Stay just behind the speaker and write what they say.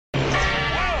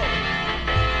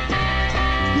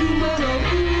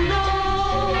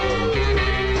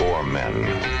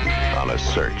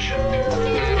search.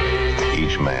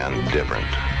 Each man different,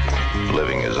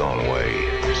 living his own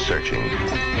way, searching,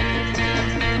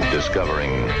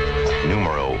 discovering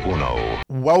numero uno.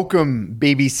 Welcome,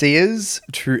 BBCers,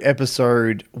 to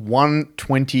episode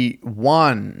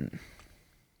 121.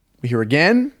 We're here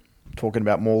again, talking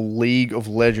about more League of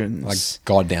Legends. I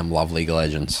goddamn love League of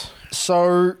Legends.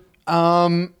 So,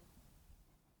 I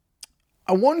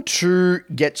want to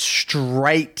get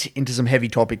straight into some heavy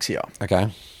topics here. Okay.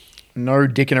 No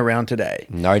dicking around today.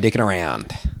 No dicking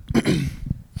around.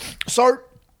 So,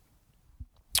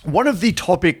 one of the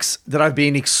topics that I've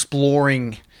been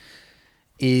exploring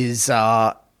is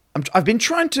I've been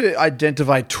trying to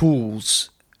identify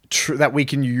tools that we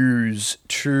can use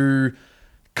to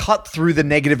cut through the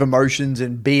negative emotions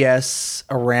and BS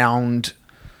around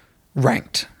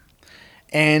ranked.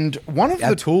 And one of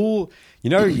A the tool, you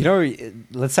know,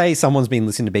 let's say someone's been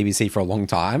listening to BBC for a long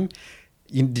time.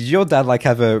 Did your dad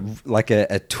have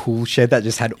a tool shed that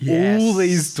just had all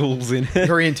these tools in it?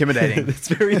 very intimidating. It's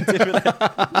very intimidating.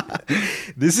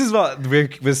 This is what we're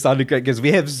starting to get, because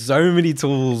we have so many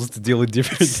tools to deal with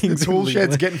different things. The tool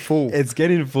shed's getting full. It's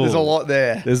getting full. There's a lot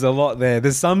there.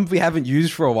 There's some we haven't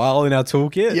used for a while in our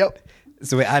toolkit. Yep.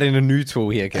 So we're adding a new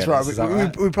tool here, Curtis. That's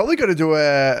right. We probably got to do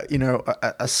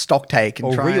a stock take and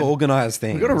or try reorganize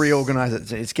things. We've got to reorganize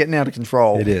it. It's getting out of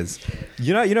control. It is.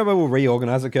 You know where we'll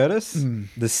reorganize it, Curtis?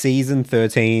 The season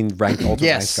 13 ranked ultimate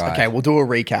Yes. ranked guide. Okay. We'll do a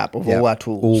recap of all our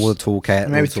tools. All the toolkit.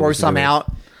 Maybe throw some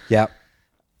out. Yep.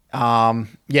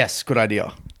 Yes. Good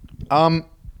idea.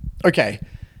 Okay.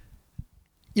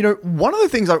 One of the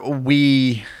things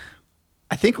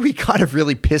I think we kind of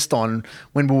really pissed on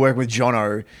when we were working with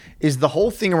Jono is the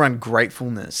whole thing around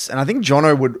gratefulness. And I think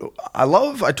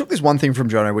I took this one thing from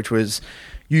Jono, which was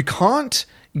you can't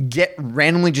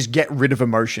randomly just get rid of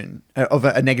emotion, of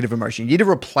a negative emotion. You need to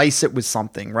replace it with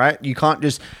something, right? You can't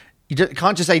just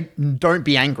say, don't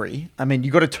be angry. I mean,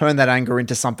 you got to turn that anger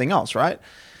into something else, right?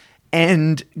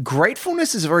 And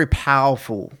gratefulness is very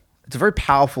powerful. It's a very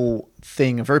powerful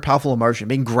thing, a very powerful emotion,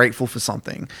 being grateful for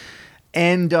something.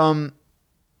 And,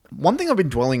 one thing I've been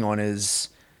dwelling on is,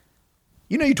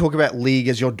 you talk about League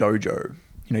as your dojo.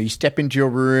 You step into your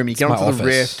room, you get onto the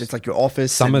Rift. It's like your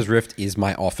office. Summer's Rift is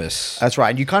my office. That's right.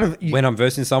 And you when I'm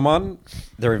versing someone,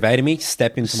 they're invading me,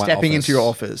 stepping into your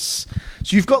office.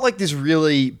 So you've got this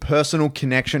really personal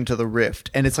connection to the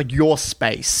Rift, and it's like your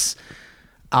space.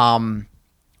 One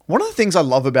of the things I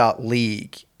love about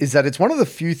League is that it's one of the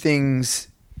few things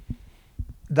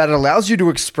that allows you to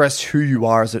express who you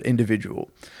are as an individual.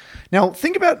 Now,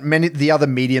 think about the other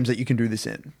mediums that you can do this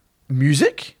in.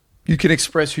 Music, you can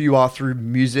express who you are through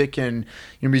music and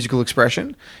your musical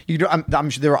expression. I'm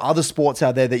sure there are other sports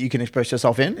out there that you can express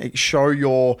yourself in.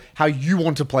 Show how you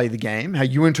want to play the game, how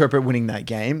you interpret winning that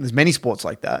game. There's many sports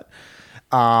like that.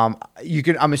 I'm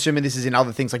assuming this is in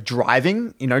other things like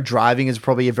driving. Driving is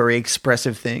probably a very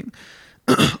expressive thing.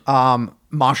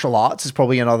 Martial arts is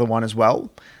probably another one as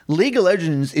well. League of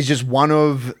Legends is just one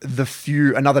of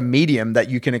another medium that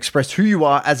you can express who you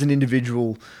are as an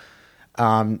individual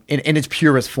in its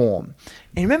purest form.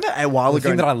 And remember a while ago... The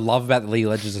thing that I love about the League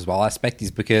of Legends as well aspect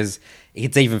is because it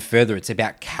gets even further. It's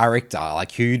about character.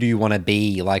 Like, who do you want to be?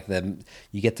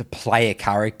 You get to play a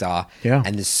character. Yeah.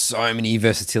 And there's so many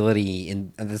versatility.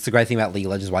 And that's the great thing about League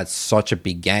of Legends, why it's such a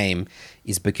big game,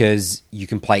 is because you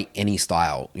can play any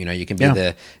style. You can be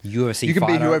the UFC You can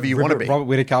fighter, be whoever you want to be. Robert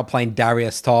Whittaker playing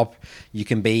Darius top. You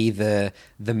can be the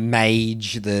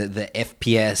mage, the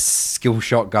FPS skill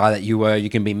shot guy that you were. You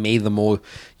can be me, the more,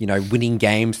 winning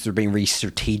games through being really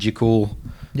strategical.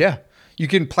 Yeah. You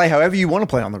can play however you want to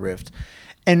play on the Rift.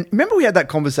 And remember we had that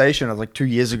conversation of 2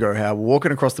 years ago, how we're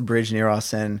walking across the bridge near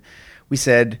us and we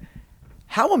said,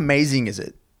 how amazing is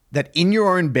it that in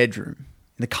your own bedroom,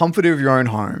 in the comfort of your own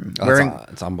home,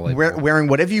 It's unbelievable. wearing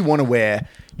whatever you want to wear,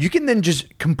 you can then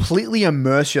just completely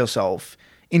immerse yourself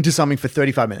into something for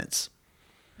 35 minutes.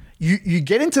 You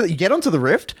get onto the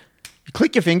Rift, you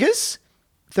click your fingers,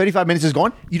 35 minutes is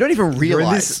gone. You don't even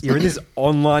realize. You're in this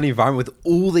online environment with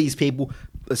all these people,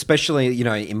 especially,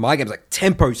 in my games, like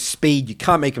tempo, speed, you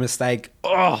can't make a mistake.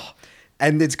 Oh,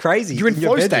 and it's crazy. You're in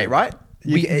flow state, right?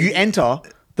 You enter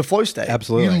the flow state.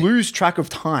 Absolutely. You lose track of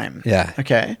time. Yeah.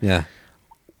 Okay. Yeah.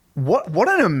 What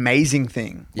an amazing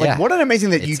thing. Yeah. What an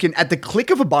amazing that you can, at the click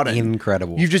of a button.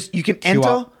 Incredible. You can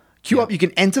queue up, you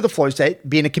can enter the flow state,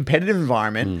 be in a competitive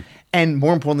environment, and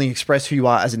more importantly, express who you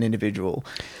are as an individual.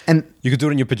 And you could do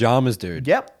it in your pajamas, dude.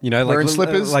 Yep. Wearing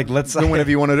slippers, let's say, doing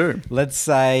whatever you want to do. Let's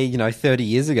say, 30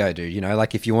 years ago, dude,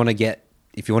 if you want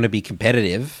to be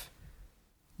competitive,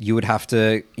 you would have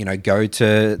to, go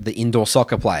to the indoor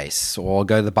soccer place or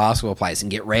go to the basketball place and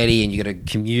get ready, and you got to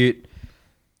commute.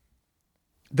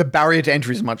 the barrier to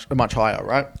entry is much higher,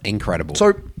 right? Incredible.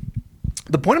 So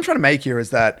the point I'm trying to make here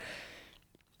is that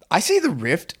I see the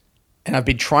Rift, and I've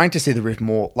been trying to see the Rift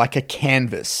more like a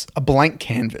canvas, a blank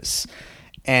canvas.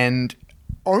 And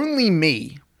only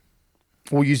me,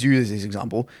 we'll use you as this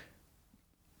example,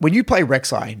 when you play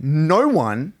Rek'Sai, no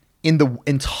one in the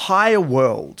entire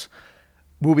world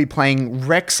will be playing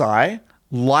Rek'Sai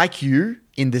like you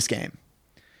in this game.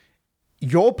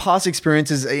 Your past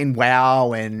experiences in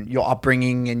WoW and your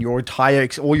upbringing and your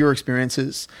all your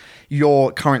experiences,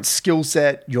 your current skill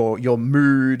set, your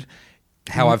mood,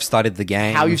 how I've studied the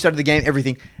game. how you've studied the game,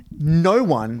 everything. No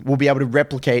one will be able to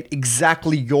replicate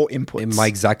exactly your inputs. in my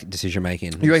exact decision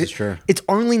making. This is true. It's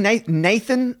only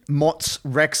Nathan Mott's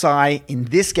Rek'Sai in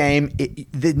this game.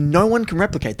 No one can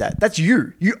replicate that. That's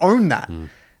you. You own that.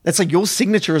 That's like your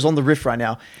signature is on the Rift right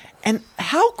now. And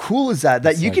how cool is that?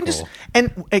 That you so can cool. just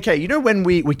and okay, you know when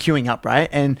we're queuing up, right?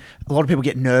 And a lot of people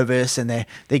get nervous and they're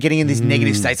getting in these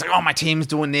negative states, like, oh, my team's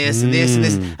doing this and this and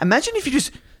this. Imagine if you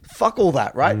just fuck all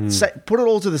that, right? Put it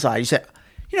all to the side. You say,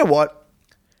 you know what?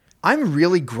 I'm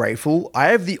really grateful. I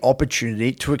have the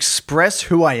opportunity to express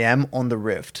who I am on the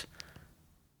Rift.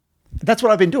 That's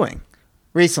what I've been doing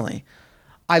recently.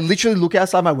 I literally look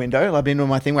outside my window. I've been doing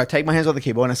my thing where I take my hands off the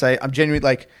keyboard and I say, I'm genuinely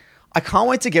like, I can't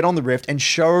wait to get on the Rift and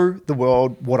show the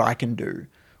world what I can do.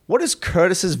 What does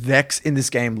Curtis's Vex in this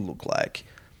game look like?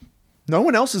 No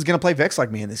one else is going to play Vex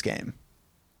like me in this game.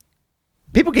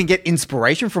 People can get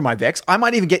inspiration from my Vex. I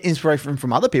might even get inspiration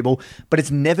from other people, but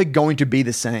it's never going to be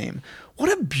the same.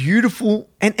 What a beautiful...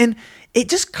 And it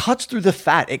just cuts through the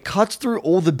fat. It cuts through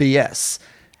all the BS.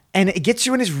 And it gets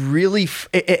you in this really...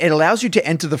 It allows you to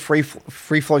enter the free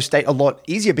flow state a lot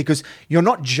easier because you're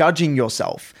not judging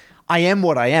yourself. I am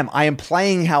what I am. I am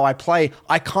playing how I play.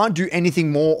 I can't do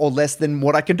anything more or less than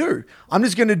what I can do. I'm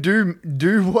just going to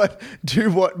do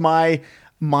what my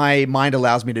mind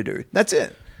allows me to do. That's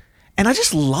it. And I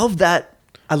just love that.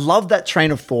 I love that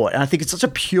train of thought. And I think it's such a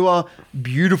pure,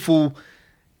 beautiful,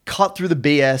 cut through the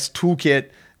BS toolkit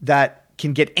that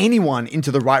can get anyone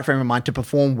into the right frame of mind to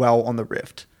perform well on the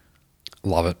Rift.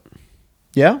 Love it.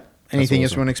 Yeah? Anything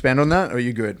else awesome. you want to expand on that? Or are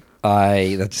you good?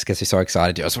 That just gets me so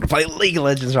excited. I just want to play League of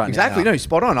Legends right now. Exactly. No,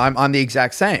 spot on. I'm the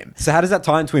exact same. So how does that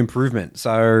tie into improvement?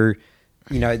 So,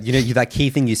 you know, that key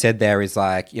thing you said there is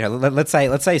like, you know, let's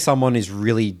say someone is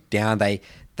really down. They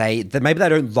maybe they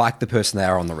don't like the person they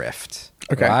are on the Rift.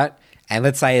 Okay. Right. And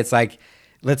let's say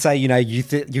you know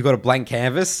you got a blank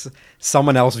canvas.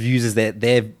 Someone else uses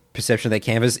their perception of their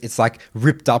canvas. It's like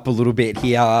ripped up a little bit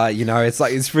here. You know, it's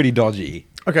like it's pretty dodgy.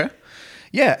 Okay.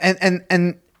 Yeah,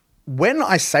 and when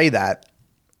I say that,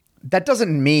 that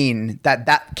doesn't mean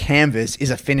that canvas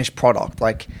is a finished product.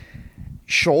 Like,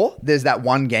 sure, there's that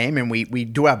one game and we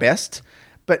do our best,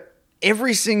 but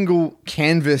every single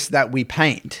canvas that we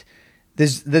paint,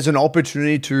 there's an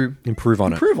opportunity to Improve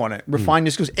on it. refine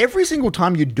your skills. Every single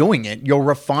time you're doing it, you're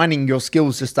refining your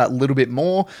skills just that little bit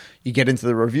more. You get into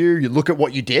the review, you look at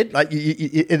what you did. Like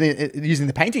using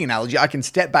the painting analogy, I can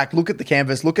step back, look at the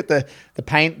canvas, look at the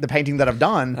painting that I've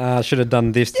done. Should have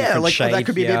done this. Yeah, different like shade. that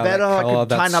could be a bit better. I could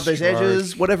tighten up those stroke.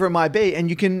 edges, whatever it might be, and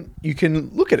you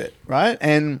can look at it, right?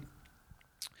 And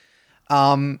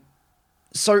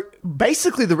so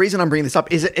basically, the reason I'm bringing this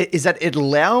up is that it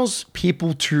allows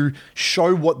people to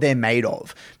show what they're made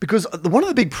of. Because one of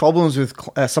the big problems with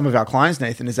some of our clients,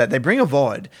 Nathan, is that they bring a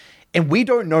VOD, and we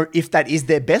don't know if that is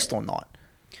their best or not.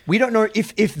 We don't know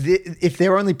if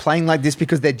they're only playing like this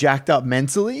because they're jacked up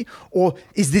mentally, or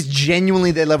is this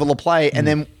genuinely their level of play?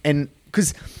 And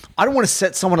because I don't want to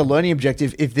set someone a learning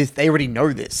objective if they already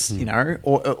know this, you know,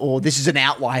 or this is an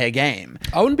outlier game.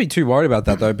 I wouldn't be too worried about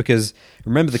that though, because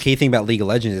remember the key thing about League of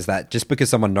Legends is that just because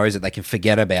someone knows it, they can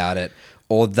forget about it,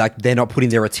 or that they're not putting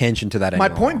their attention to that anymore.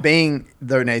 My point being,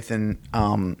 though, Nathan,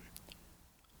 I'll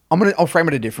frame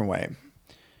it a different way.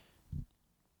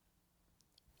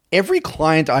 Every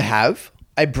client I have,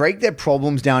 I break their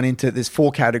problems down into there's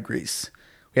 4 categories.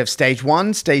 We have stage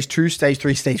 1, stage 2, stage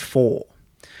 3, stage 4.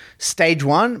 Stage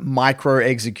 1, micro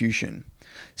execution.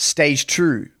 Stage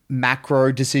 2,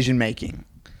 macro decision making.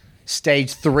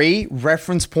 Stage 3,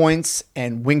 reference points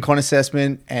and win con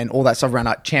assessment and all that stuff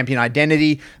around champion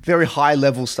identity, very high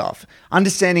level stuff.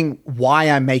 Understanding why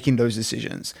I'm making those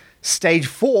decisions. Stage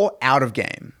 4, out of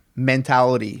game,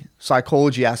 mentality,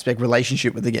 psychology aspect,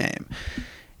 relationship with the game.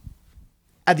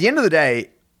 At the end of the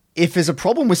day, if there's a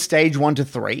problem with stage 1 to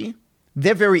 3,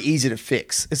 they're very easy to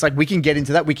fix. It's like we can get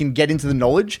into that. We can get into the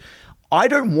knowledge. I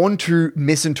don't want to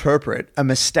misinterpret a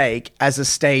mistake as a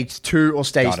stage 2 or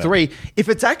stage 3. If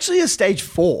it's actually a stage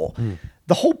 4,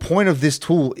 The whole point of this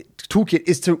toolkit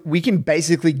is we can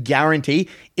basically guarantee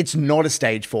it's not a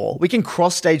stage 4. We can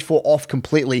cross stage 4 off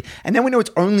completely, and then we know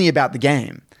it's only about the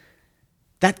game.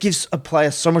 That gives a player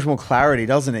so much more clarity,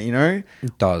 doesn't it? You know,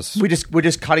 It does. We're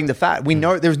just cutting the fat. We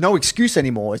know there's no excuse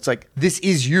anymore. It's like, this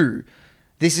is you.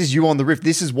 This is you on the Rift.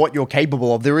 This is what you're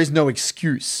capable of. There is no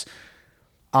excuse.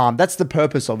 That's the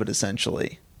purpose of it,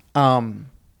 essentially. And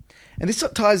this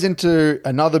ties into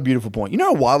another beautiful point. You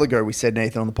know, a while ago we said,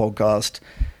 Nathan, on the podcast,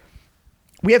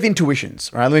 we have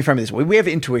intuitions, right? Let me frame it this way. We have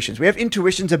intuitions. We have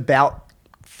intuitions about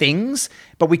things,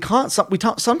 but we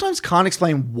sometimes can't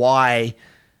explain why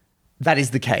that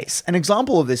is the case. An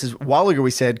example of this is, a while ago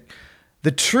we said, the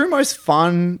two most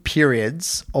fun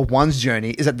periods of one's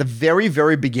journey is at the very,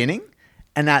 very beginning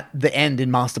and at the end in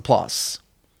Master Plus,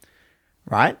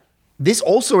 right? This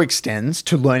also extends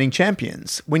to learning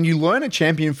champions. When you learn a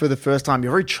champion for the first time,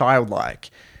 you're very childlike.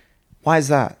 Why is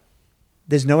that?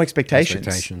 There's no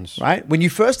expectations, right? When you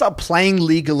first start playing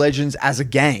League of Legends as a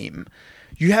game,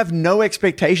 you have no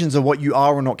expectations of what you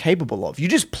are or not capable of. You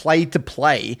just play to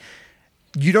play.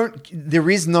 There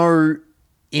is no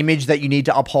image that you need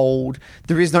to uphold.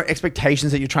 There is no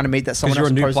expectations that you're trying to meet that someone else.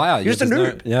 Because you're a new player. You're just a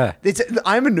noob.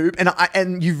 I'm a noob,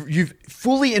 and you've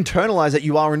fully internalized that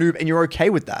you are a noob, and you're okay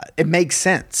with that. It makes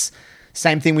sense.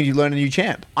 Same thing when you learn a new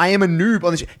champ. I am a noob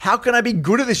on this. How can I be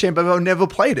good at this champ if I've never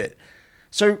played it?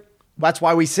 So that's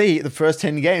why we see the first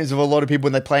 10 games of a lot of people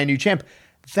when they play a new champ,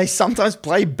 they sometimes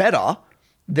play better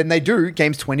than they do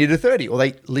games 20 to 30, or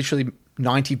they literally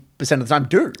 90% of the time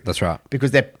do. That's right.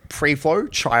 Because they're free flow,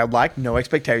 childlike, no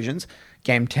expectations.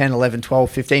 Game 10, 11,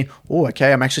 12, 15. Oh,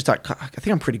 okay, I think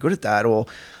I'm pretty good at that. Or,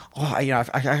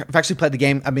 I've actually played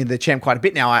the champ quite a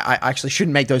bit now. I actually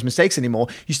shouldn't make those mistakes anymore.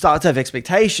 You start to have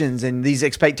expectations, and these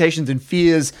expectations and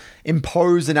fears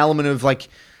impose an element of, like,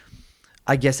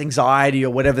 I guess, anxiety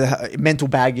or whatever, mental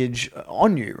baggage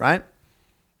on you, right?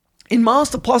 In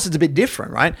Master Plus, it's a bit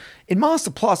different, right? In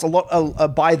Master Plus,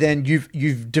 by then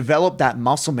you've developed that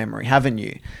muscle memory, haven't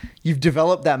you? You've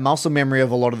developed that muscle memory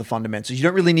of a lot of the fundamentals. You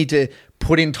don't really need to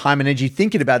put in time and energy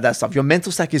thinking about that stuff. Your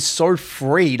mental stack is so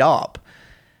freed up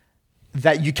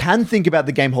that you can think about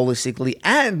the game holistically,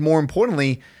 and more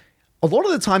importantly, a lot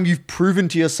of the time you've proven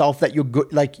to yourself that you're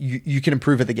good, like you can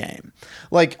improve at the game.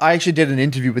 Like, I actually did an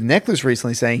interview with Necklace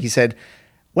recently saying, he said,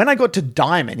 when I got to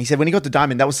Diamond, he said when he got to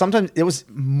Diamond, it was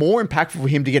more impactful for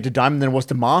him to get to Diamond than it was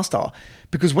to Master.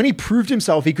 Because when he proved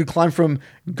himself, he could climb from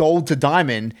Gold to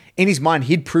Diamond. In his mind,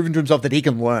 he'd proven to himself that he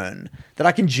can learn, that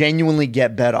I can genuinely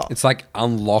get better. It's like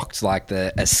unlocked like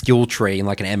a skill tree in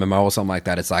like an MMO or something like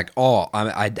that. It's like,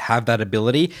 I have that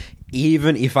ability.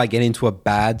 Even if I get into a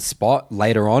bad spot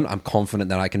later on, I'm confident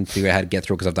that I can figure out how to get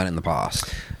through because I've done it in the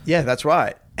past. Yeah, that's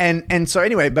right. And so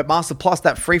anyway, but Master Plus,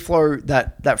 that free flow is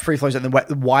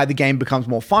why the game becomes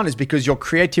more fun is because your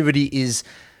creativity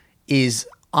is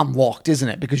unlocked, isn't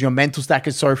it? Because your mental stack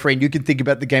is so free and you can think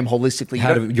about the game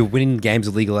holistically. You're winning games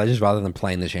of League of Legends rather than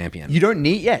playing the champion. You don't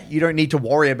need to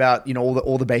worry about,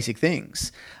 all the basic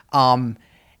things. And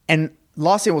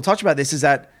last thing we'll touch about this is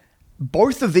that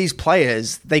both of these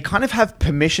players, they kind of have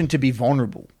permission to be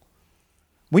vulnerable.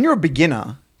 When you're a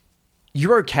beginner,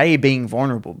 you're okay being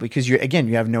vulnerable because you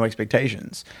have no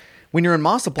expectations. When you're in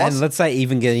Master Plus, and let's say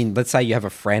you have a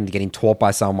friend getting taught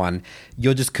by someone,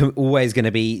 you're just always going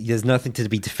to be, there's nothing to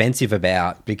be defensive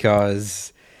about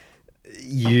because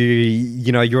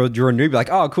you're a noob. Like,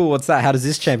 oh, cool, what's that? How does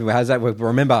this champion work? How does that work? But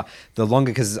remember,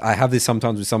 because I have this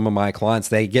sometimes with some of my clients,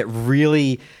 they get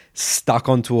really stuck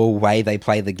onto a way they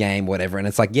play the game, whatever. And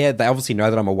it's like, yeah, they obviously know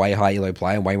that I'm a way higher elo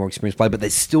player and way more experienced player, but they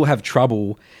still have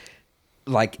trouble,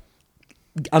 like,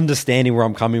 understanding where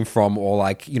I'm coming from, or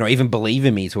like, even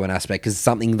believing me to an aspect because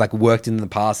something like worked in the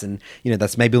past, and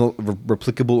that's maybe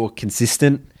replicable or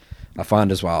consistent, I find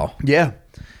as well. Yeah.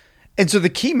 And so the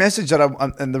key message that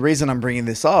and the reason I'm bringing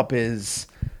this up is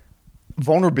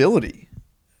vulnerability.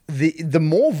 The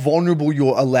more vulnerable you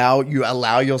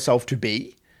allow yourself to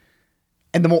be,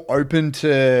 and the more open to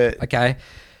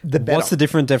the better. What's the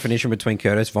different definition between,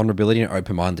 Curtis, vulnerability and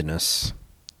open-mindedness?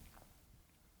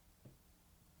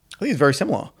 I think it's very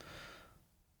similar.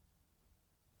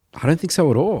 I don't think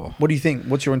so at all. What do you think?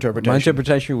 What's your interpretation? My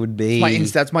interpretation would be...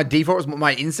 That's my default.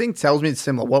 My instinct tells me it's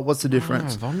similar. What's the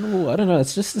difference? Vulnerable? I don't know.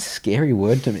 It's just a scary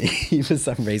word to me for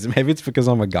some reason. Maybe it's because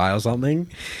I'm a guy or something.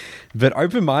 But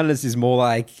open-mindedness is more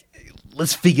like,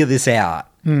 let's figure this out.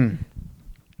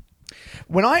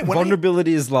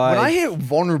 Vulnerability is like... When I hear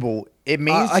vulnerable, it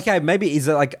means... maybe is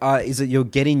it you're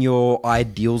getting your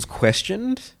ideals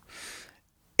questioned?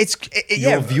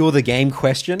 Your view of the game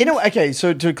questioned?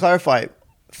 So to clarify,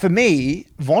 for me,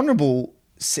 vulnerable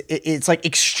it's like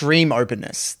extreme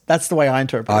openness. That's the way I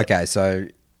interpret it. Okay, so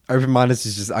open-mindedness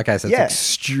is just okay. So it's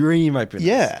extreme openness.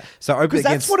 Yeah. So open because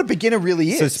that's what a beginner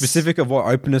really is. So specific of what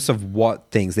openness of what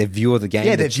things, their view of the game.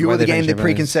 Yeah, their view of the game, their their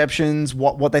preconceptions,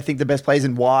 what they think the best plays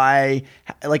and why,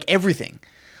 like everything,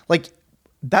 like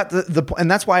that. And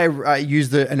that's why I use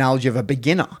the analogy of a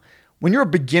beginner. When you're a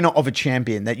beginner of a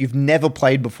champion that you've never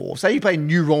played before, say you play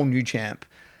new role, new champ,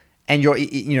 and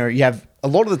you have a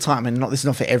lot of the time, and this is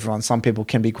not for everyone. Some people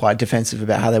can be quite defensive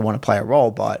about how they want to play a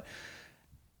role, but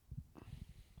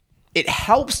it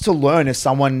helps to learn if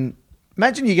someone.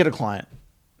 Imagine you get a client,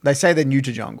 they say they're new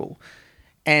to jungle,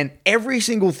 and every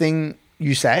single thing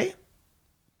you say,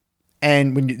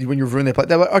 and when you ruin their play,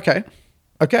 they're like,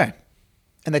 okay,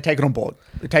 and they take it on board.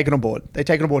 They take it on board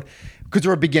because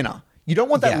they're a beginner. You don't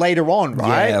want that later on,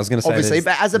 right? Yeah, I was going to say, obviously,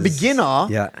 but as a beginner,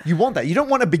 yeah. you want that. You don't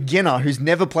want a beginner who's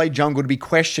never played jungle to be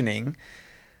questioning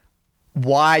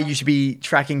why you should be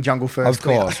tracking jungle first. Of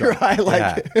course, clear, right?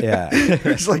 Like, yeah.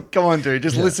 It's like, come on, dude,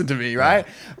 just listen to me, right?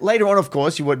 Yeah. Later on, of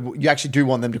course, you actually do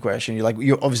want them to question.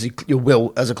 You obviously your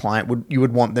will as a client you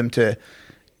would want them to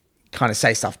kind of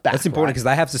say stuff back. That's important because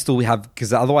they have to still have,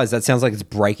 because otherwise that sounds like it's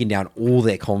breaking down all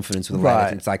their confidence with the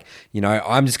right. It's like,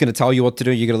 I'm just going to tell you what to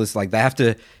do. You're going to listen. Like they have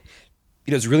to.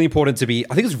 It's really important to be.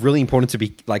 I think it's really important to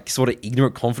be like sort of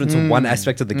ignorant confidence on one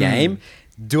aspect of the game.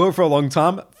 Do it for a long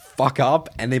time. Fuck up,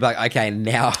 and they'd be like, okay,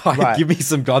 now right. give me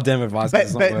some goddamn advice.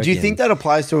 But do you think that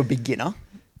applies to a beginner?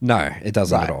 No, it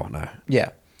doesn't at all. No. Yeah.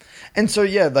 And so,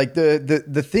 like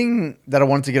the thing that I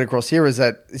wanted to get across here is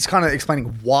that it's kind of explaining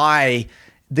why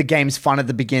the game's fun at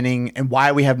the beginning and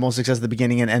why we have more success at the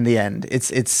beginning and the end.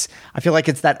 It's I feel like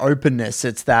it's that openness.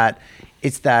 It's that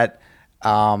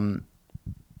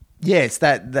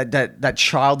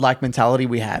childlike mentality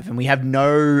we have, and we have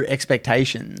no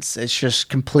expectations. It's just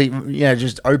complete,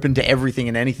 just open to everything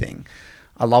and anything.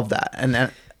 I love that.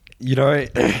 And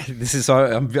this is so,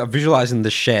 I'm visualizing the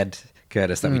shed,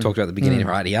 Curtis, that we talked about at the beginning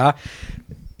right here.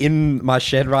 In my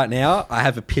shed right now, I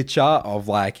have a picture of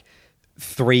like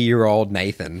 3-year-old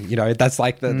Nathan. That's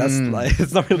like that's like,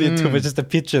 it's not really a tool, it's just a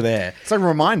picture there. It's like a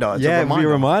reminder. It's a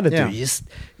reminder. Yeah.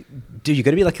 Dude, you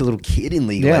got to be like a little kid in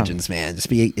League of Legends, man. Just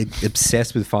be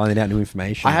obsessed with finding out new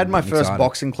information. I had my first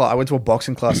boxing class. I went to a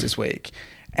boxing class this week,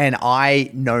 and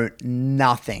I know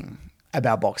nothing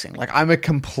about boxing. Like, I'm a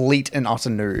complete and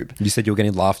utter noob. You said you were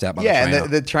getting laughed at by the trainer. Yeah,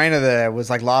 the trainer there was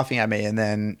like laughing at me, and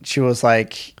then she was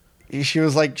like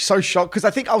so shocked because I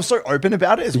think I was so open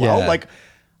about it as well. Yeah. Like,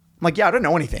 I'm like, I don't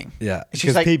know anything. Yeah,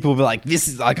 she's like, people will be like, "This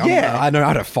is like, I know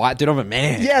how to fight, dude. I'm a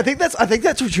man." Yeah, I think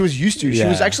that's what she was used to. She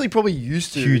was actually probably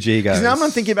used to huge egos. Because now I'm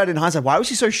thinking about it in hindsight. Why was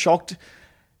she so shocked?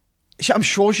 I'm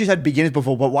sure she's had beginners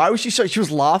before, but why was she so? She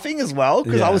was laughing as well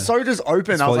because I was so just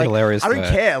open. It's I was like, hilarious I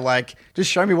don't care. Like,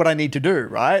 just show me what I need to do.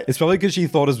 Right? It's probably because she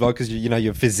thought as well because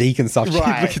your physique and stuff.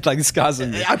 Right. Look at like this guy's.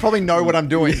 I probably know what I'm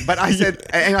doing, but I said,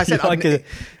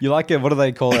 you like a what do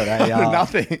they call it?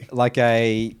 Nothing. Like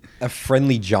a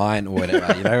friendly giant or whatever.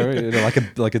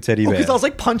 like a teddy bear. Because I was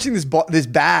like punching this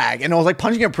bag, and I was like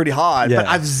punching it pretty hard, but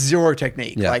I have zero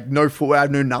technique. Yeah. Like no foot, I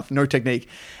have no technique.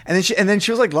 And then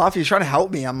she was like laughing, she was trying to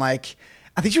help me. I'm like,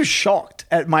 I think she was shocked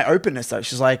at my openness though.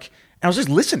 She's like, and I was just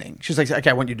listening. She was like, okay,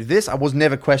 I want you to do this. I was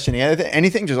never questioning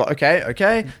anything. Just like,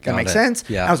 okay, that makes sense.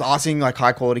 Yeah. I was asking like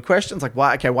high quality questions, like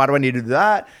why do I need to do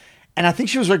that? And I think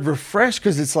she was like refreshed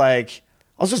because it's like,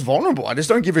 I was just vulnerable. I just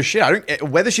don't give a shit.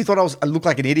 Whether she thought I looked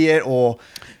like an idiot or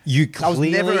I was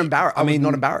never embarrassed. I was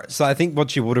not embarrassed. So I think what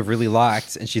she would have really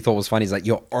liked and she thought was funny is like,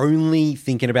 you're only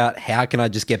thinking about how can I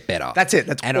just get better. That's it.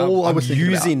 That's all I was thinking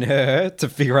about. using her to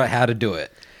figure out how to do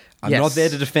it. I'm not there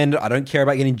to defend it. I don't care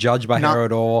about getting judged by her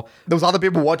at all. There was other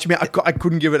people watching me. I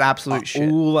couldn't give it absolute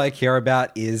shit. All I care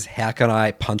about is how can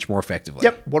I punch more effectively.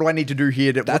 Yep. What do I need to do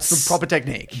here? What's the proper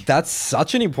technique? That's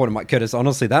such an important mindset. Curtis,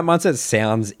 honestly, that mindset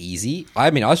sounds easy. I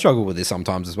mean, I struggle with this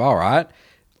sometimes as well, right?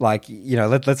 Like,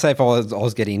 let's say if I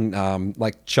was getting,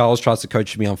 like Charles tries to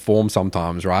coach me on form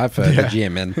sometimes, right, for the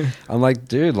gym. And I'm like,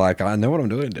 dude, like, I know what I'm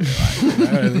doing, dude. Like, you know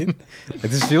what I mean? Like,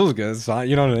 this feels good. So,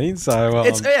 you know what I mean? So,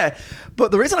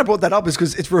 but the reason I brought that up is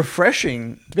because it's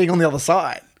refreshing being on the other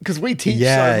side. Because we teach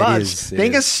so much.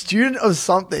 Being a student of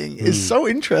something is so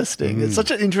interesting. It's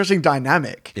such an interesting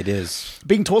dynamic. It is.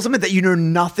 Being taught something that you know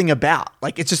nothing about.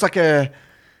 Like, it's just like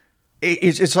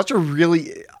it's such a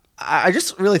really... I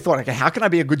just really thought, okay, how can I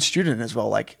be a good student as well?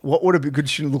 Like, what would a good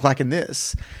student look like in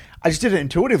this? I just did it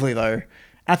intuitively, though. And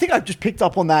I think I just picked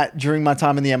up on that during my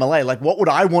time in the MLA. Like, what would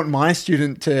I want my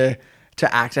student to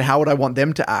act, and how would I want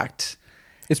them to act?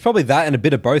 It's probably that and a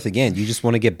bit of both. Again, you just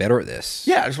want to get better at this.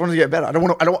 Yeah, I just want to get better.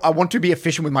 I want to be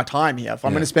efficient with my time here. If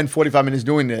I'm going to spend 45 minutes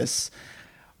doing this,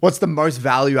 what's the most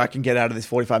value I can get out of this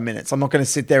 45 minutes? I'm not going to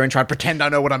sit there and try to pretend I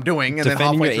know what I'm doing. And Defending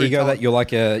then halfway your through ego tell- that you're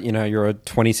like you're a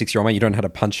 26-year-old man, you don't know how to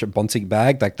punch a Bonsic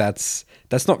bag. Like that's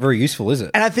not very useful, is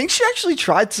it? And I think she actually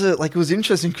tried to, like, it was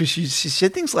interesting because she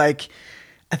said things like,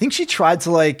 I think she tried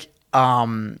to like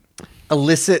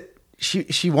elicit,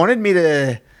 she wanted me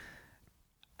to,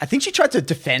 I think she tried to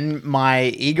defend my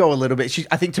ego a little bit.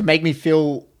 I think to make me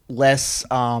feel less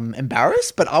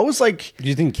embarrassed, but I was like,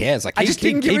 You didn't care. It's like, I just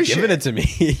didn't give a giving shit. it to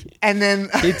me. and then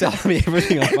Keep telling me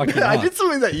everything I fucking I want. did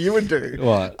something that you would do.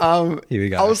 What? Here we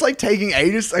go. I was like taking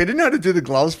ages. I didn't know how to do the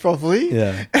gloves properly.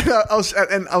 Yeah. And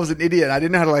I was an idiot. I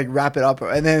didn't know how to like wrap it up.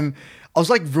 And then I was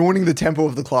like ruining the tempo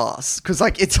of the class because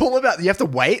like it's all about you have to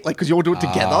wait like because you all do it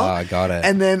together. Ah, got it.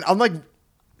 And then I'm like,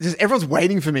 just everyone's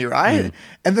waiting for me, right? Mm.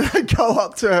 And then I go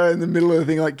up to her in the middle of the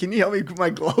thing, like, can you help me put my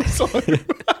gloves on?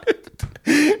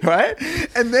 Right?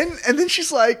 And then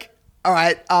she's like, all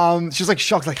right. She's like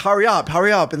shocked, like, hurry up.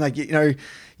 And like, you know,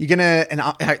 you're gonna, and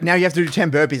now you have to do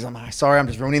 10 burpees. I'm like, sorry, I'm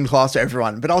just ruining the class for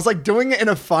everyone. But I was like doing it in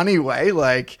a funny way,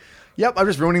 like, yep, I'm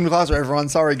just ruining the class for everyone.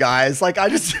 Sorry, guys. Like, I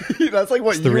just, that's like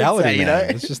what It's you the would reality, say, you man.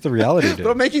 know? It's just the reality, dude. But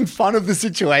I'm making fun of the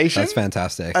situation. That's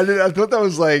fantastic. I thought that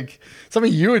was like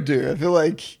something you would do. I feel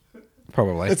like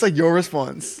Probably. it's like your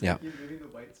response. Yeah. You're moving the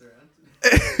weights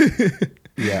around.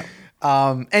 Yeah.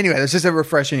 Anyway, it's just a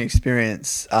refreshing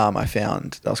experience. I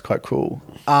found that was quite cool.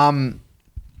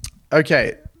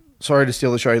 Okay, sorry to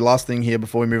steal the show. Last thing here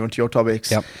before we move on to your topics.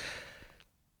 Yep.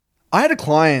 I had a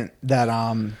client that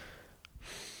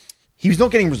he was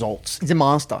not getting results. He's a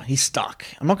master. He's stuck.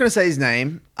 I'm not going to say his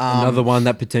name. Another one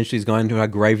that potentially is going to a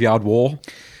graveyard wall.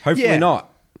 Hopefully Yeah.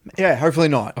 not. Yeah, hopefully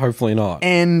not. Hopefully not.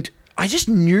 And I just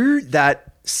knew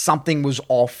that something was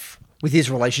off with his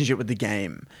relationship with the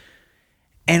game.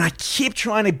 And I kept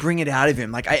trying to bring it out of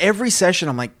him. Like every session,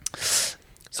 I'm like,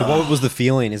 So what was the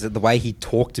feeling? Is it the way he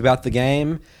talked about the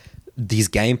game? His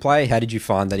gameplay? How did you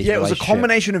find that his yeah, it was a relationship-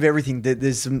 combination of everything.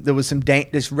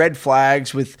 There's red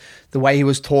flags with the way he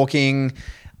was talking.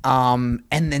 And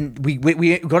then we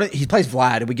got it. He plays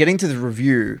Vlad, and we're getting to the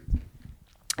review.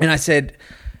 And I said,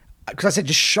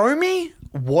 just show me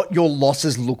what your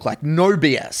losses look like. No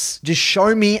BS. Just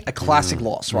show me a classic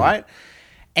loss, right?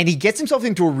 And he gets himself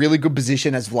into a really good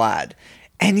position as Vlad.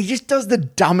 And he just does the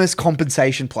dumbest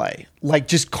compensation play.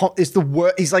 Like, it's the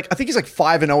worst. I think he's like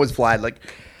 5-0 as Vlad, like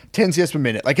 10 CS per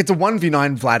minute. Like, it's a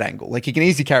 1v9 Vlad angle. Like, he can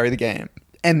easily carry the game.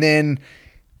 And then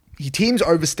he teams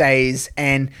overstays.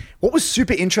 And what was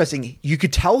super interesting, you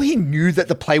could tell he knew that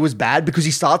the play was bad because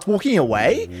he starts walking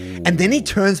away. And then he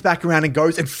turns back around and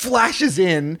goes and flashes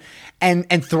in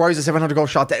and throws a 700 goal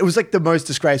shot. It was like the most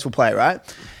disgraceful play, right?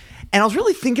 And I was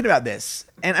really thinking about this.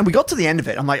 And we got to the end of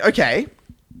it. I'm like, okay,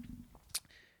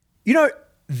 you know,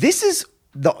 this is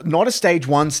not a stage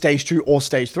 1, stage 2, or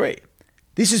stage 3.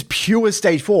 This is pure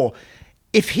stage 4.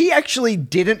 If he actually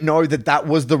didn't know that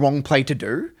was the wrong play to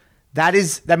do, that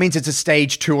means it's a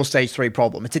stage 2 or stage 3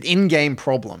 problem. It's an in-game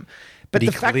problem. But he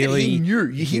the fact that he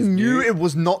knew it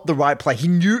was not the right play. He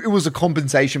knew it was a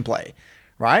compensation play,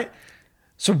 right?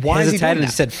 So why is he doing hesitated that?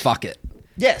 and said, fuck it.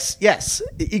 Yes.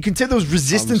 You can tell there was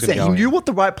resistance gonna there. go He knew in. what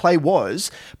the right play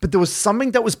was, but there was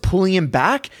something that was pulling him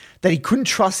back that he couldn't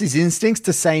trust his instincts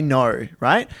to say no,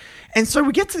 right? And so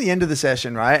we get to the end of the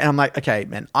session, right? And I'm like, okay,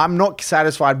 man, I'm not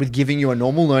satisfied with giving you a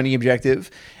normal learning objective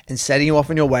and setting you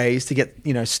off in your ways to get,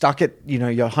 stuck at,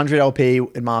 your 100 LP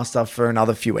in Master for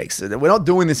another few weeks. We're not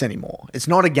doing this anymore. It's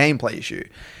not a gameplay issue.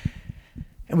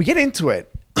 And we get into it.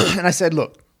 And I said,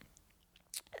 look,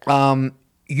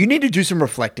 you need to do some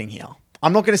reflecting here.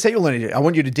 I'm not going to say you're learning. I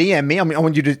want you to DM me. I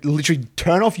want you to literally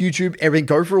turn off YouTube, everything,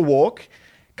 go for a walk,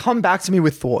 come back to me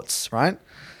with thoughts, right?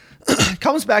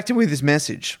 Comes back to me with this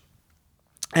message.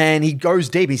 And he goes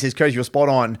deep. He says, Coach, you're spot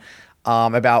on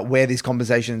about where these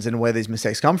conversations and where these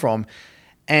mistakes come from.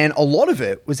 And a lot of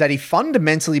it was that he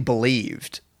fundamentally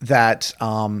believed that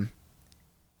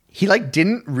he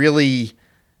didn't really...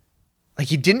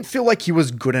 he didn't feel like he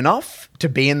was good enough to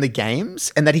be in the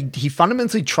games and that he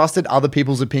fundamentally trusted other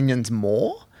people's opinions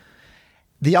more.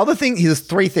 The other thing, there's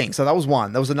 3 things. So that was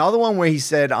one. There was another one where he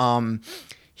said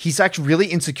he's actually really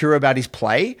insecure about his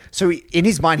play. So in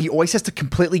his mind, he always has to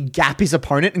completely gap his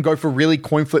opponent and go for really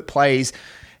coin flip plays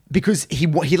because he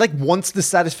wants the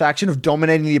satisfaction of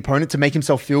dominating the opponent to make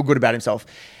himself feel good about himself.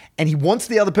 And he wants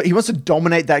he wants to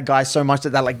dominate that guy so much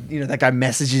that that guy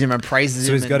messages him and praises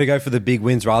him. So he's got to go for the big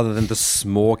wins rather than the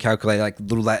small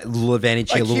calculated, little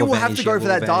advantage here, He little will have advantage to here, go for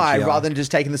little that advantage dive here. rather than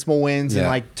just taking the small wins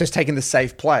Yeah. and just taking the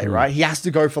safe play, right? He has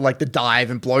to go for the dive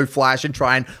and blow flash and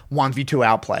try and 1v2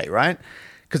 outplay, right?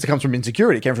 Because it comes from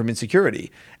insecurity. It came from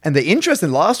insecurity. And the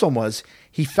interesting last one was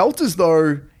he felt as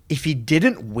though if he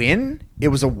didn't win, it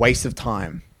was a waste of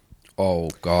time.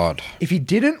 Oh, God. If he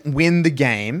didn't win the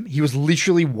game, he was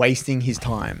literally wasting his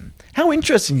time. How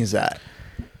interesting is that?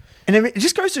 And it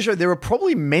just goes to show there are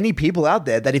probably many people out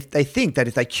there that if they think that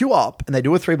if they queue up and they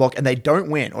do a 3-block and they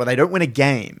don't win or they don't win a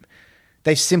game,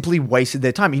 they've simply wasted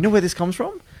their time. You know where this comes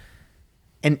from?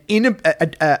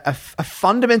 A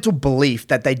fundamental belief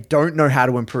that they don't know how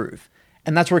to improve.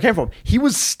 And that's where it came from. He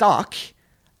was stuck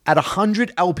at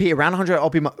 100 LP, around 100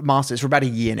 LP Masters for about a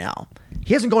year now.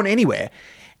 He hasn't gone anywhere.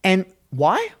 And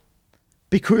why?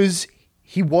 Because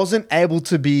he wasn't able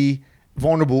to be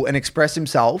vulnerable and express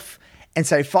himself and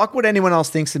say, fuck what anyone else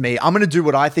thinks of me. I'm going to do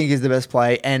what I think is the best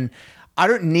play. And I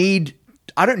don't need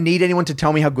anyone to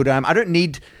tell me how good I am. I don't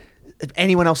need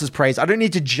anyone else's praise. I don't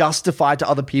need to justify to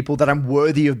other people that I'm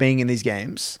worthy of being in these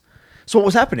games. So what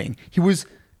was happening? He was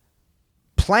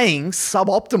playing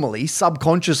suboptimally,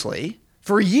 subconsciously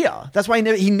for a year. That's why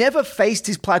he never faced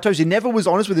his plateaus. He never was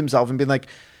honest with himself and been like,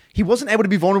 he wasn't able to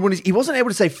be vulnerable. He wasn't able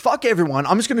to say, fuck everyone.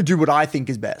 I'm just going to do what I think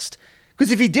is best.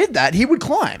 Because if he did that, he would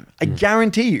climb. I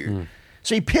guarantee you.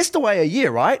 So he pissed away a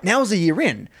year, right? Now it's a year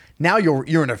in. Now you're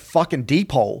in a fucking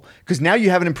deep hole because now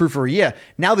you haven't improved for a year.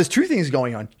 Now there's two things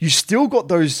going on. You still got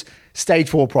those stage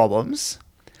 4 problems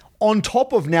on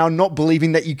top of now not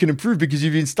believing that you can improve because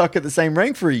you've been stuck at the same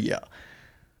rank for a year.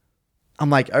 I'm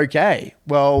like, okay,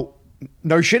 well,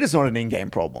 no shit, it's not an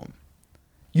in-game problem.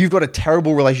 You've got a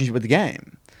terrible relationship with the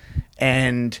game.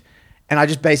 And I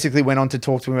just basically went on to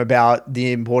talk to him about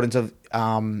the importance of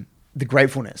the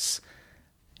gratefulness.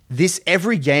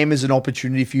 Every game is an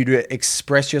opportunity for you to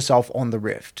express yourself on the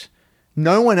Rift.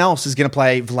 No one else is going to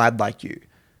play Vlad like you.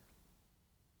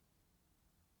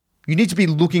 You need to be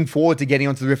looking forward to getting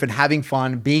onto the Rift and having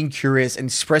fun, being curious, and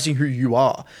expressing who you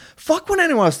are. Fuck what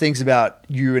anyone else thinks about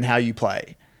you and how you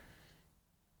play.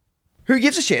 Who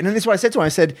gives a shit? And that's what I said to him. I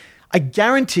said, I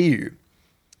guarantee you,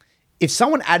 if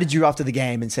someone added you after the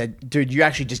game and said, dude, you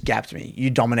actually just gapped me. You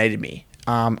dominated me.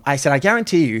 I said, I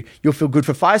guarantee you, you'll feel good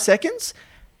for 5 seconds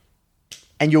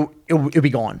and it'll be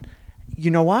gone.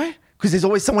 You know why? Because there's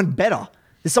always someone better.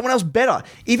 There's someone else better.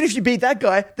 Even if you beat that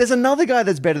guy, there's another guy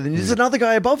that's better than you. There's another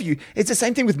guy above you. It's the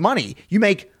same thing with money. You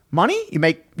make money, you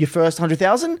make your first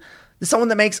 100,000. There's someone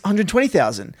that makes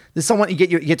 120,000. There's someone you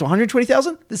get to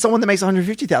 120,000. There's someone that makes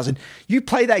 150,000. You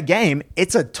play that game,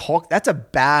 that's a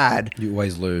bad. You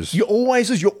always lose. You always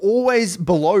lose. You're always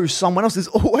below someone else. There's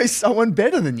always someone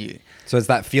better than you. So it's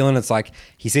that feeling. It's like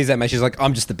he sees that match. He's like,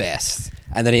 I'm just the best.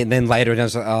 And then later,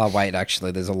 he's like, oh wait,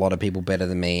 actually, there's a lot of people better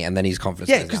than me. And then his confidence.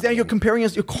 Yeah, because now you're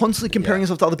constantly comparing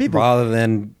yourself to other people rather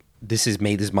than this is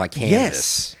me. This is my canvas.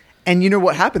 Yes. And you know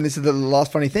what happened? This is the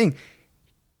last funny thing.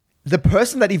 The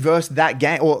person that he versed that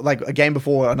game, or like a game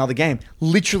before another game,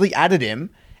 literally added him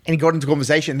and he got into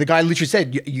conversation. The guy literally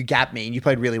said, you gapped me and you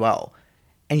played really well.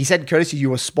 And he said, courtesy,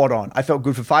 you were spot on. I felt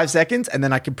good for 5 seconds and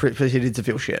then I proceeded to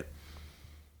feel shit.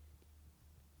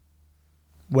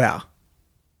 Wow.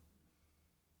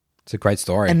 It's a great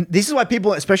story. And this is why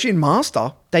people, especially in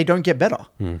Master, they don't get better.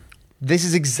 This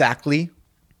is exactly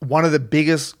one of the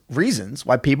biggest reasons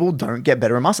why people don't get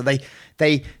better in Master.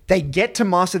 They get to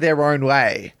Master their own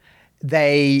way.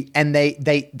 They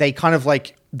kind of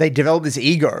like, they develop this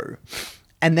ego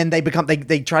and then they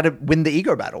try to win the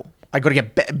ego battle. I got to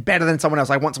get better than someone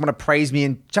else. I want someone to praise me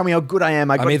and tell me how good I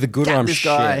am. I mean, the good or I'm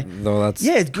shit. Though that's...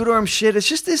 Yeah, it's good or I'm shit. It's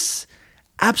just this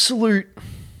absolute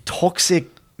toxic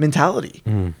mentality.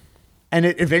 And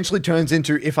it eventually turns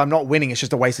into, if I'm not winning, it's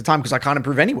just a waste of time because I can't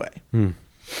improve anyway.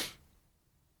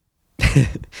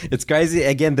 It's crazy.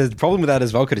 Again, the problem with that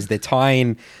as well, is they're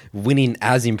tying winning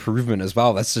as improvement as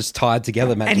well. That's just tied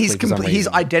together. And his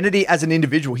identity as an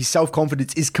individual, his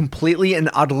self-confidence is completely and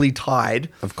utterly tied,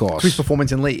 of course, to his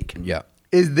performance in League. Yeah.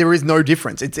 There is no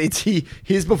difference.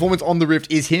 His performance on the Rift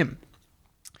is him.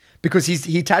 Because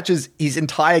he attaches his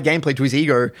entire gameplay to his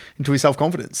ego and to his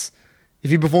self-confidence.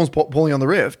 If he performs poorly on the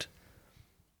Rift,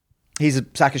 he's a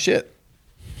sack of shit.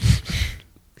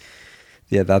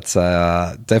 Yeah, that's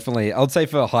definitely, I would say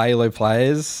for high elo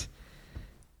players,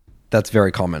 that's very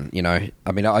common, you know.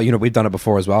 I mean, we've done it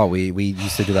before as well. We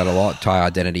used to do that a lot, tie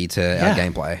identity to our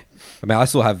gameplay. I mean,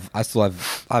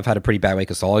 I've had a pretty bad week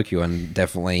of solo queue and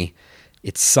definitely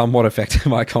it's somewhat affected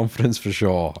my confidence for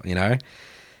sure, you know.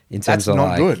 In terms of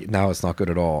not good. No, it's not good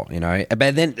at all, you know.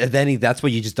 But then that's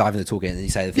where you just dive into the toolkit and you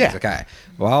say the things, okay,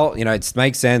 well, you know, it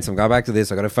makes sense. I'm going back to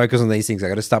this. I got to focus on these things. I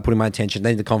got to start putting my attention.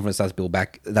 Then the confidence starts to build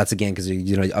back. That's again because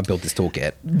you know I built this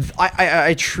toolkit.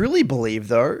 I truly believe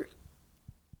though,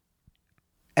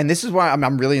 and this is why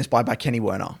I'm really inspired by Kenny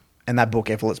Werner and that book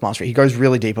Effortless Mastery. He goes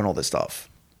really deep on all this stuff.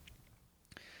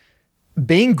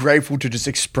 Being grateful to just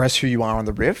express who you are on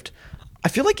the Rift, I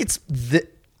feel like it's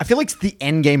I feel like it's the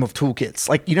end game of toolkits.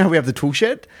 Like, you know how we have the tool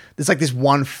shed? There's like this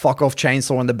one fuck off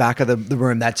chainsaw in the back of the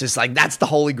room that's just like, that's the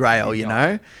holy grail, you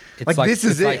know? It's This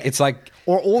is it. It's like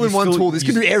or all in you one still- tool. This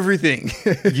you can do everything.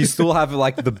 you still have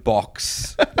like the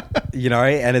box, you know,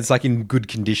 and it's like in good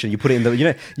condition. You put it in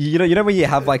the, you know when you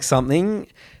have like something.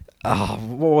 Oh,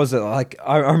 what was it like?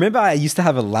 I remember I used to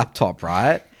have a laptop,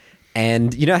 right?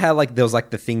 And you know how like there was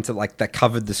like the thing to like that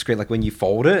covered the screen, like when you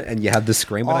fold it and you have the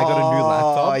screen. When I got a new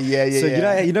laptop, yeah.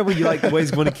 So you know when you like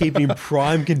always want to keep it in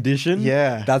prime condition.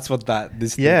 Yeah. that's what that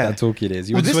toolkit is.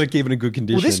 You Well, just this- want to keep it in good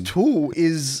condition. Well, this tool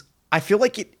is, I feel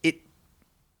like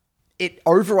it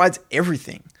overrides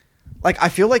everything. Like, I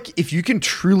feel like if you can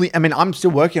truly, I mean, I'm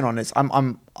still working on this.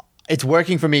 It's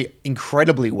working for me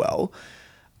incredibly well.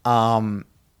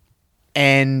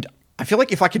 And I feel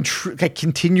like if I can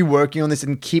continue working on this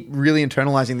and keep really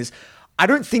internalizing this, I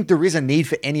don't think there is a need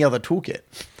for any other toolkit,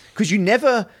 because you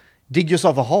never dig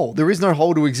yourself a hole. There is no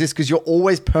hole to exist because you're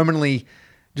always permanently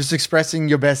just expressing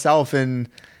your best self and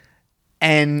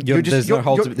you're just, there's no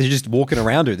hole. You're just walking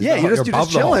around it. yeah, you're just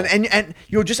above the chilling, hole. and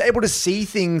you're just able to see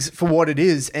things for what it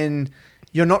is, and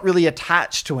you're not really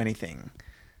attached to anything.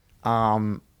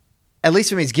 At least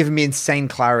for me, it's given me insane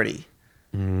clarity.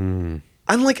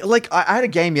 And like I had a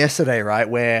game yesterday, right,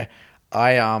 where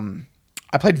I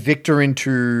played Victor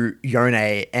into Yone,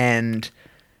 and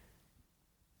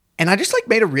I just like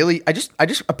made a really I just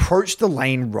approached the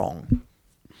lane wrong.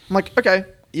 I'm like, okay,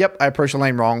 yep, I approached the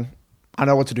lane wrong. I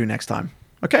know what to do next time.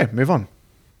 Okay, move on.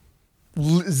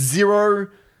 Zero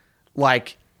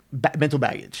like mental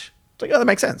baggage. It's like, oh, that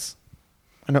makes sense.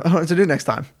 I know what to do next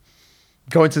time.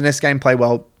 Go into the next game, play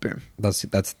well, boom. That's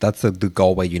the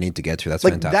goal where you need to get to. That's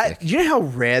Like fantastic. that, you know how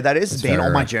rare that is being very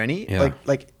on my rare. journey. Yeah.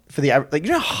 Like for the like,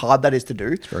 you know how hard that is to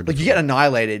do. very Like you get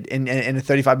annihilated in a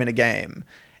 35-minute game,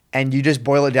 and you just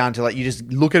boil it down to like you just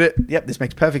look at it. Yep, this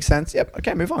makes perfect sense. Yep,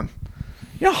 okay, move on.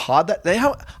 You know how hard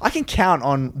how I can count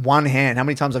on one hand how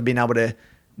many times I've been able to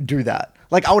do that.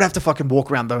 Like I would have to fucking